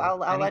 I'll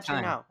let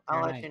you know.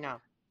 I'll let night. you know.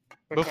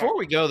 Before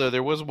we go, though,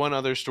 there was one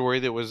other story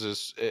that was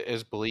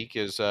as bleak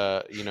as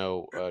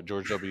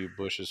George W.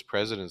 Bush's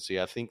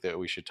presidency. I think that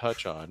we should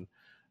touch on.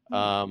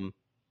 The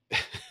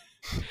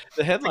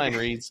headline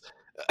reads.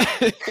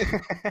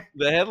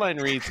 The headline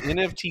reads: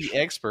 NFT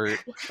expert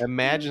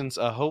imagines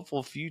a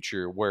hopeful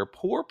future where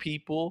poor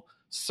people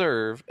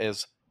serve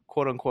as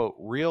 "quote unquote"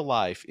 real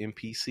life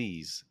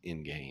NPCs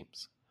in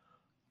games.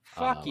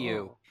 Fuck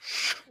you.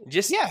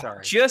 Just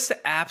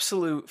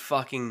absolute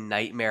fucking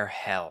nightmare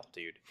hell,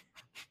 dude.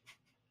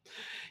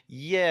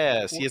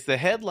 Yes. The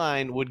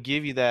headline would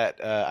give you that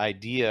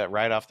idea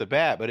right off the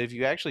bat, but if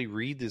you actually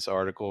read this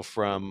article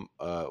from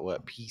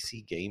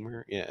PC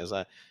Gamer, as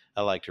I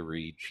like to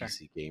read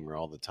PC Gamer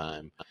all the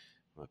time.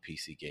 I'm a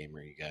PC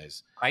gamer, you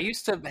guys. I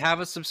used to have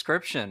a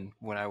subscription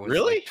when I was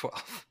really? like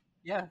 12.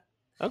 Yeah.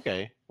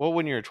 Okay. Well,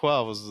 when you're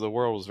 12, the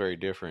world was very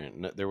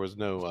different. There was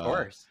no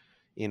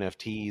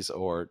NFTs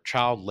or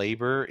child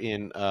labor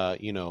in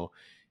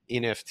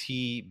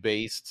NFT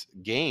based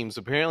games.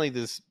 Apparently,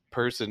 this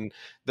person,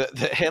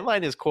 the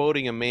headline is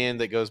quoting a man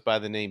that goes by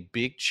the name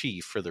Big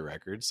Chief for the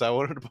record. So I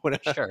wanted to point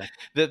out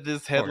that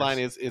this headline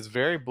is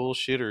very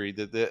bullshittery.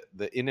 That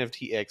the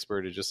NFT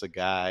expert is just a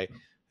guy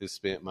who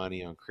spent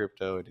money on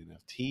crypto and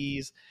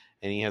NFTs,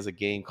 and he has a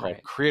game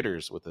called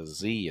Critters with a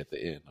Z at the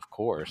end, of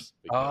course.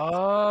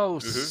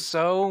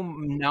 So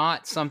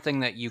not something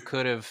that you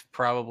could have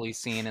probably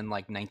seen in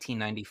like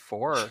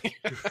 1994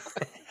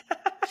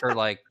 for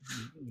like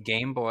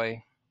Game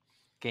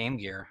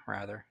Gear,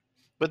 rather.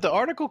 But the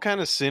article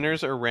kind of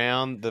centers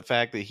around the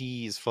fact that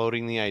he's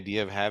floating the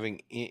idea of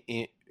having,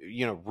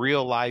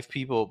 real life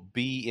people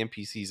be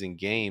NPCs in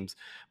games.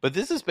 But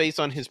this is based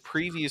on his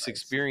previous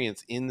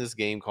experience in this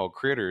game called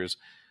Critters,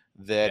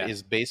 that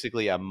is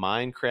basically a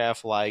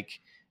Minecraft-like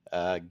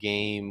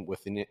game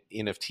with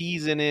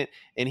NFTs in it.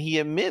 And he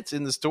admits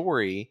in the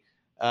story,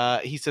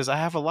 he says, I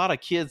have a lot of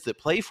kids that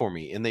play for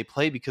me, and they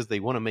play because they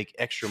want to make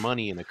extra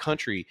money in a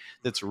country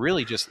that's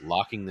really just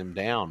locking them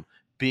down.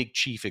 Big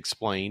Chief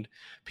explained.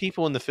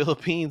 People in the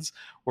Philippines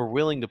were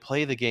willing to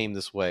play the game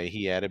this way,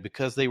 he added,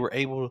 because they were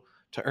able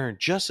to earn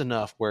just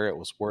enough where it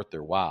was worth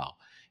their while.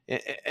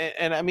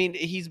 And I mean,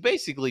 he's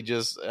basically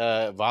just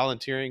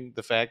volunteering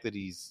the fact that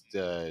he's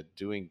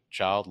doing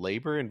child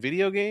labor in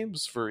video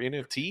games for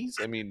NFTs.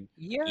 I mean,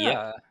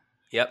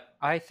 Yep.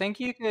 I think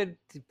you could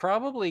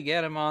probably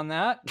get him on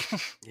that.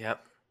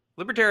 Yep.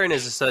 Libertarian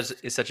is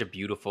such a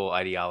beautiful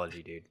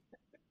ideology, dude.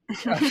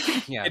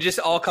 Yeah. It just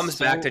all comes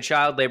back to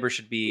child labor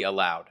should be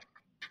allowed.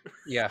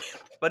 Yeah.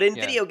 But in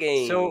video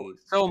games. So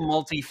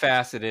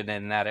multifaceted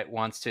in that it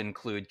wants to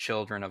include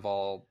children of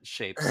all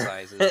shapes,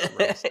 sizes.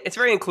 It's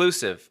very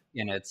inclusive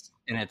in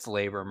its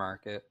labor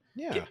market.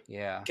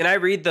 Yeah. Can I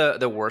read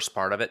the worst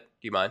part of it?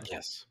 Do you mind?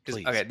 Yes,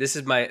 please. Okay, this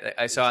is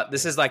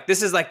like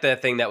the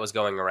thing that was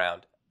going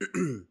around.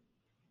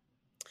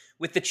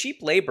 With the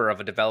cheap labor of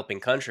a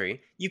developing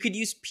country, you could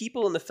use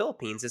people in the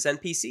Philippines as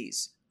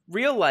NPCs.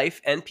 Real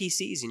life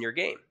NPCs in your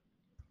game.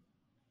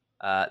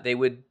 They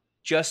would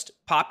just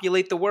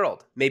populate the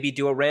world, maybe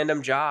do a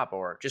random job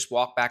or just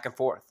walk back and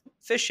forth.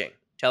 Fishing,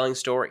 telling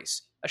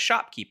stories, a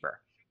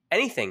shopkeeper.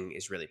 Anything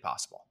is really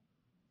possible.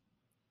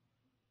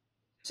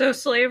 So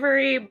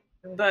slavery,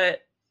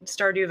 but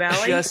Stardew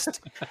Valley?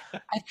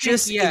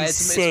 Just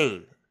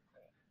insane.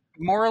 It's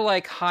more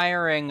like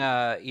hiring,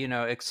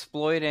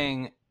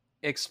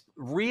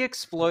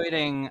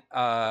 re-exploiting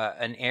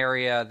an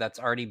area that's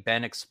already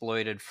been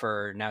exploited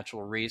for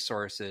natural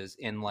resources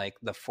in like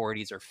the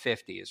 40s or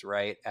 50s,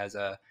 right? As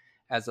a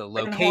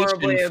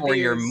location for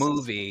your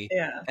movie,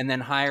 and then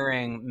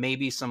hiring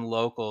maybe some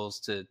locals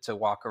to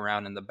walk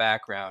around in the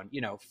background,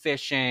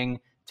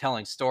 fishing,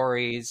 telling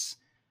stories,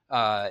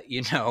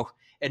 and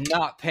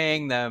not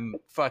paying them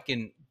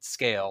fucking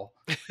scale,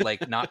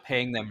 like not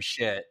paying them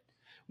shit.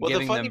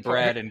 giving them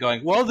bread and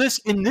going, well,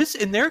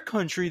 in their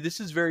country, this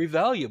is very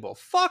valuable.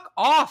 Fuck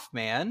off,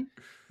 man.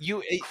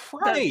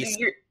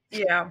 Christ.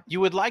 Yeah.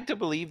 You would like to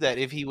believe that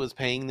if he was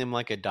paying them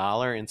like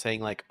 $1 and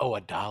saying like, oh,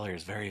 $1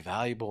 is very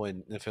valuable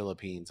in the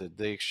Philippines.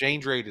 The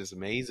exchange rate is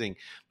amazing.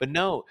 But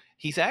no,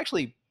 he's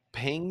actually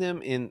paying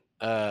them in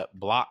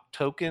block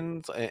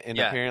tokens, and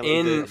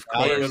apparently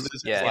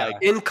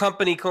in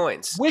company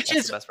coins, which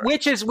is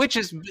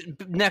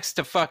next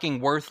to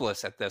fucking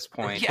worthless at this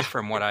point,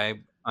 from what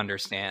I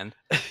understand.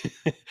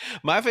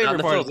 My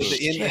favorite part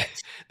is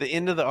the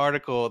end of the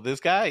article. This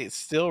guy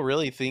still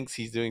really thinks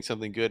he's doing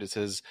something good. It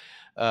says,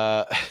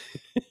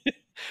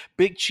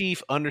 Big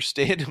Chief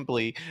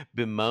understandably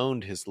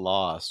bemoaned his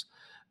loss.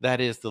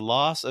 That is, the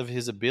loss of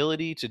his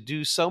ability to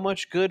do so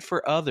much good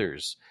for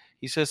others.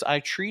 He says, I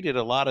treated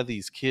a lot of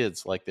these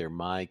kids like they're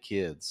my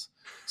kids.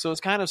 So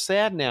it's kind of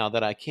sad now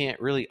that I can't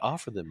really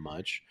offer them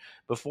much.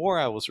 Before,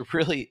 I was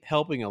really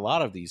helping a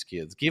lot of these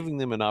kids, giving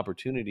them an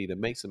opportunity to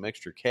make some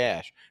extra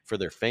cash for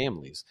their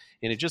families.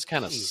 And it just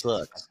kind of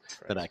sucks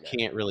that I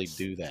can't really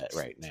do that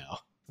right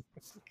now.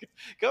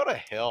 Go to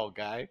hell,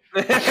 guy.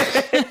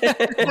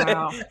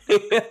 Wow.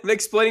 I'm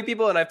exploiting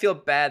people, and I feel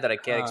bad that I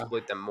can't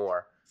exploit them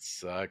more.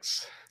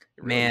 Sucks.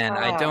 Man,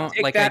 I don't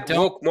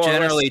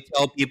generally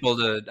tell people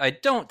to. I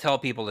don't tell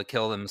people to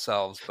kill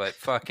themselves, but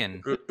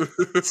fucking,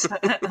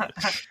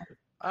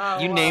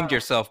 you named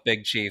yourself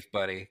Big Chief,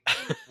 buddy.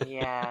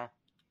 Yeah,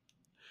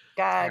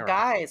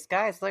 guys,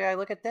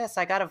 look at this.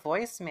 I got a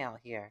voicemail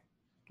here.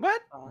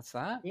 What? What's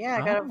that?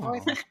 Yeah, I got a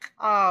voice.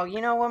 Oh,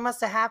 you know what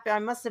must have happened? I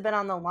must have been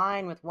on the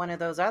line with one of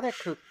those other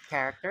kook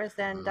characters,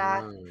 and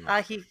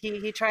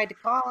he tried to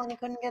call and he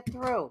couldn't get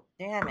through.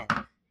 Damn it!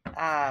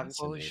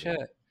 Holy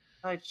shit.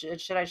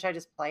 Should I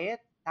just play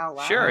it out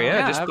loud? Sure,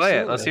 yeah, just play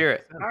it. Let's hear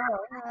it.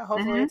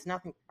 Hopefully it's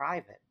nothing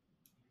private.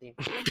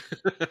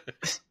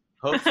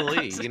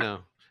 Hopefully,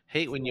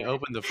 hate when you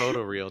open the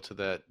photo reel to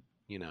that,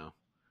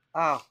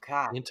 Oh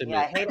God! Intimate.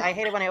 Yeah, I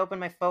hate it when I open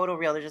my photo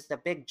reel. There's just a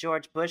big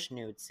George Bush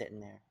nude sitting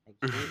there.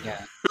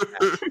 Yeah.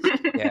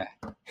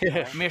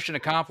 Mission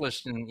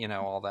accomplished, and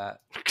all that.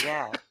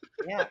 Yeah.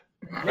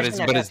 But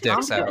his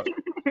dick's out.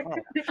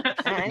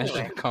 Anyway.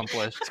 Mission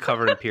accomplished. It's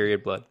covered in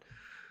period blood.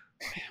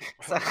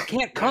 I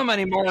can't come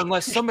anymore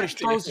unless somebody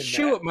throws a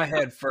shoe at my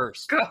head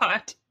first.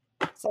 God.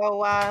 So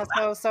let's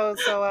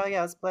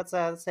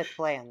hit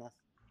play on this.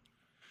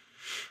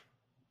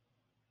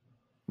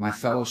 My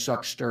fellow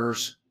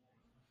Sucksters,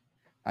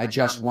 I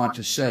just want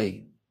to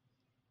say,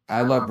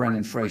 I love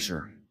Brendan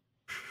Fraser.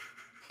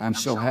 I'm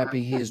so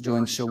happy he is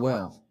doing so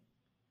well.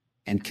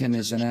 And Kim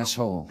is an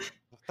asshole.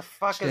 What the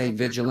fuck Stay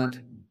vigilant.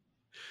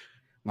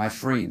 My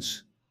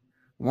friends,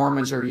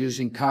 Mormons are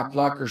using cock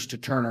blockers to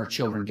turn our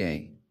children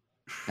gay.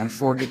 And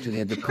forget to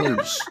hit the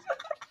police.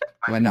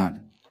 Why not?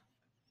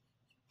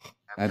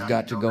 I've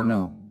got to go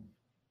now.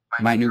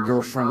 My new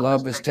girlfriend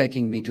Love is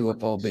taking me to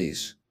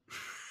Applebee's.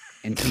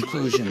 In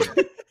conclusion,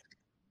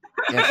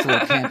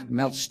 F4 can't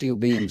melt steel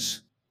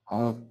beams.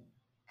 Oh,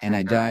 and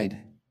I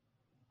died.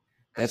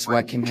 That's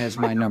why Kim has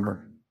my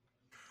number.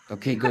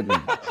 Okay, good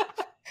one.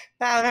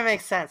 That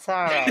makes sense.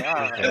 All right.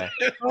 Okay.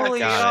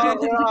 Holy, it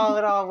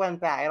all went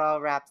back. It all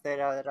wrapped.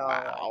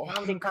 Wow.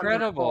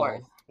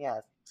 Incredible.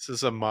 Yes. This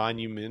is a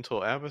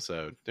monumental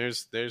episode.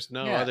 There's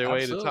no other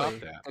way to top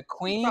that. The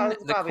queen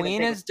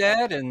is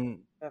dead,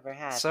 and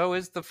so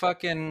is the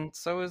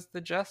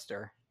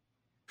jester.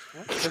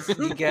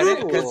 You get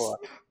it?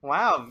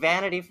 Wow,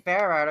 Vanity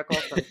Fair article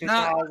from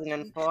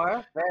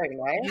 2004. Very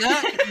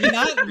nice.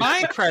 Not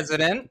my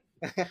president.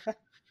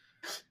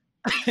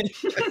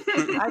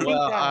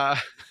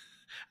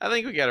 I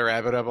think we got to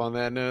wrap it up on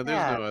that note.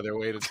 There's no other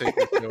way to take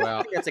this show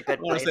out. That's a good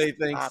I want to say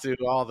thanks to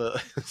all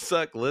the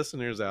Suck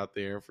listeners out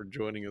there for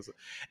joining us.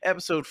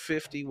 Episode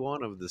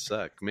 51 of the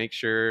Suck. Make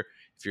sure,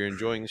 if you're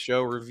enjoying the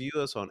show, review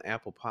us on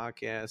Apple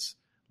Podcasts,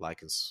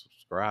 like and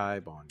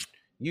subscribe on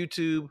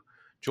YouTube.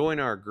 Join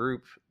our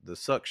group, the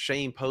Suck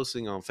Shame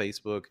Posting on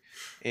Facebook.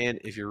 And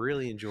if you're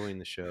really enjoying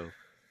the show,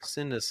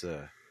 send us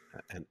an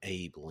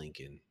Abe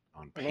Lincoln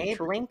on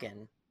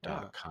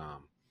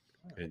Patreon.com.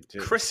 And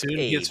soon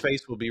his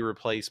face will be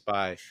replaced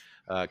by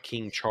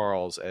King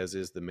Charles, as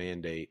is the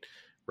mandate,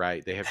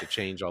 right? They have to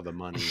change all the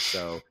money.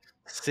 So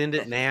send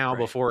it now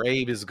before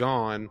Abe is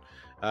gone.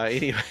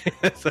 Anyway,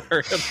 that's our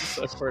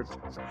episode for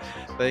today.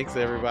 Thanks,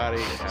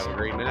 everybody. Have a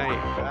great night.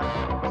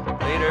 Bye.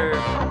 Later.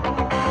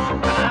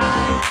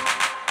 Bye.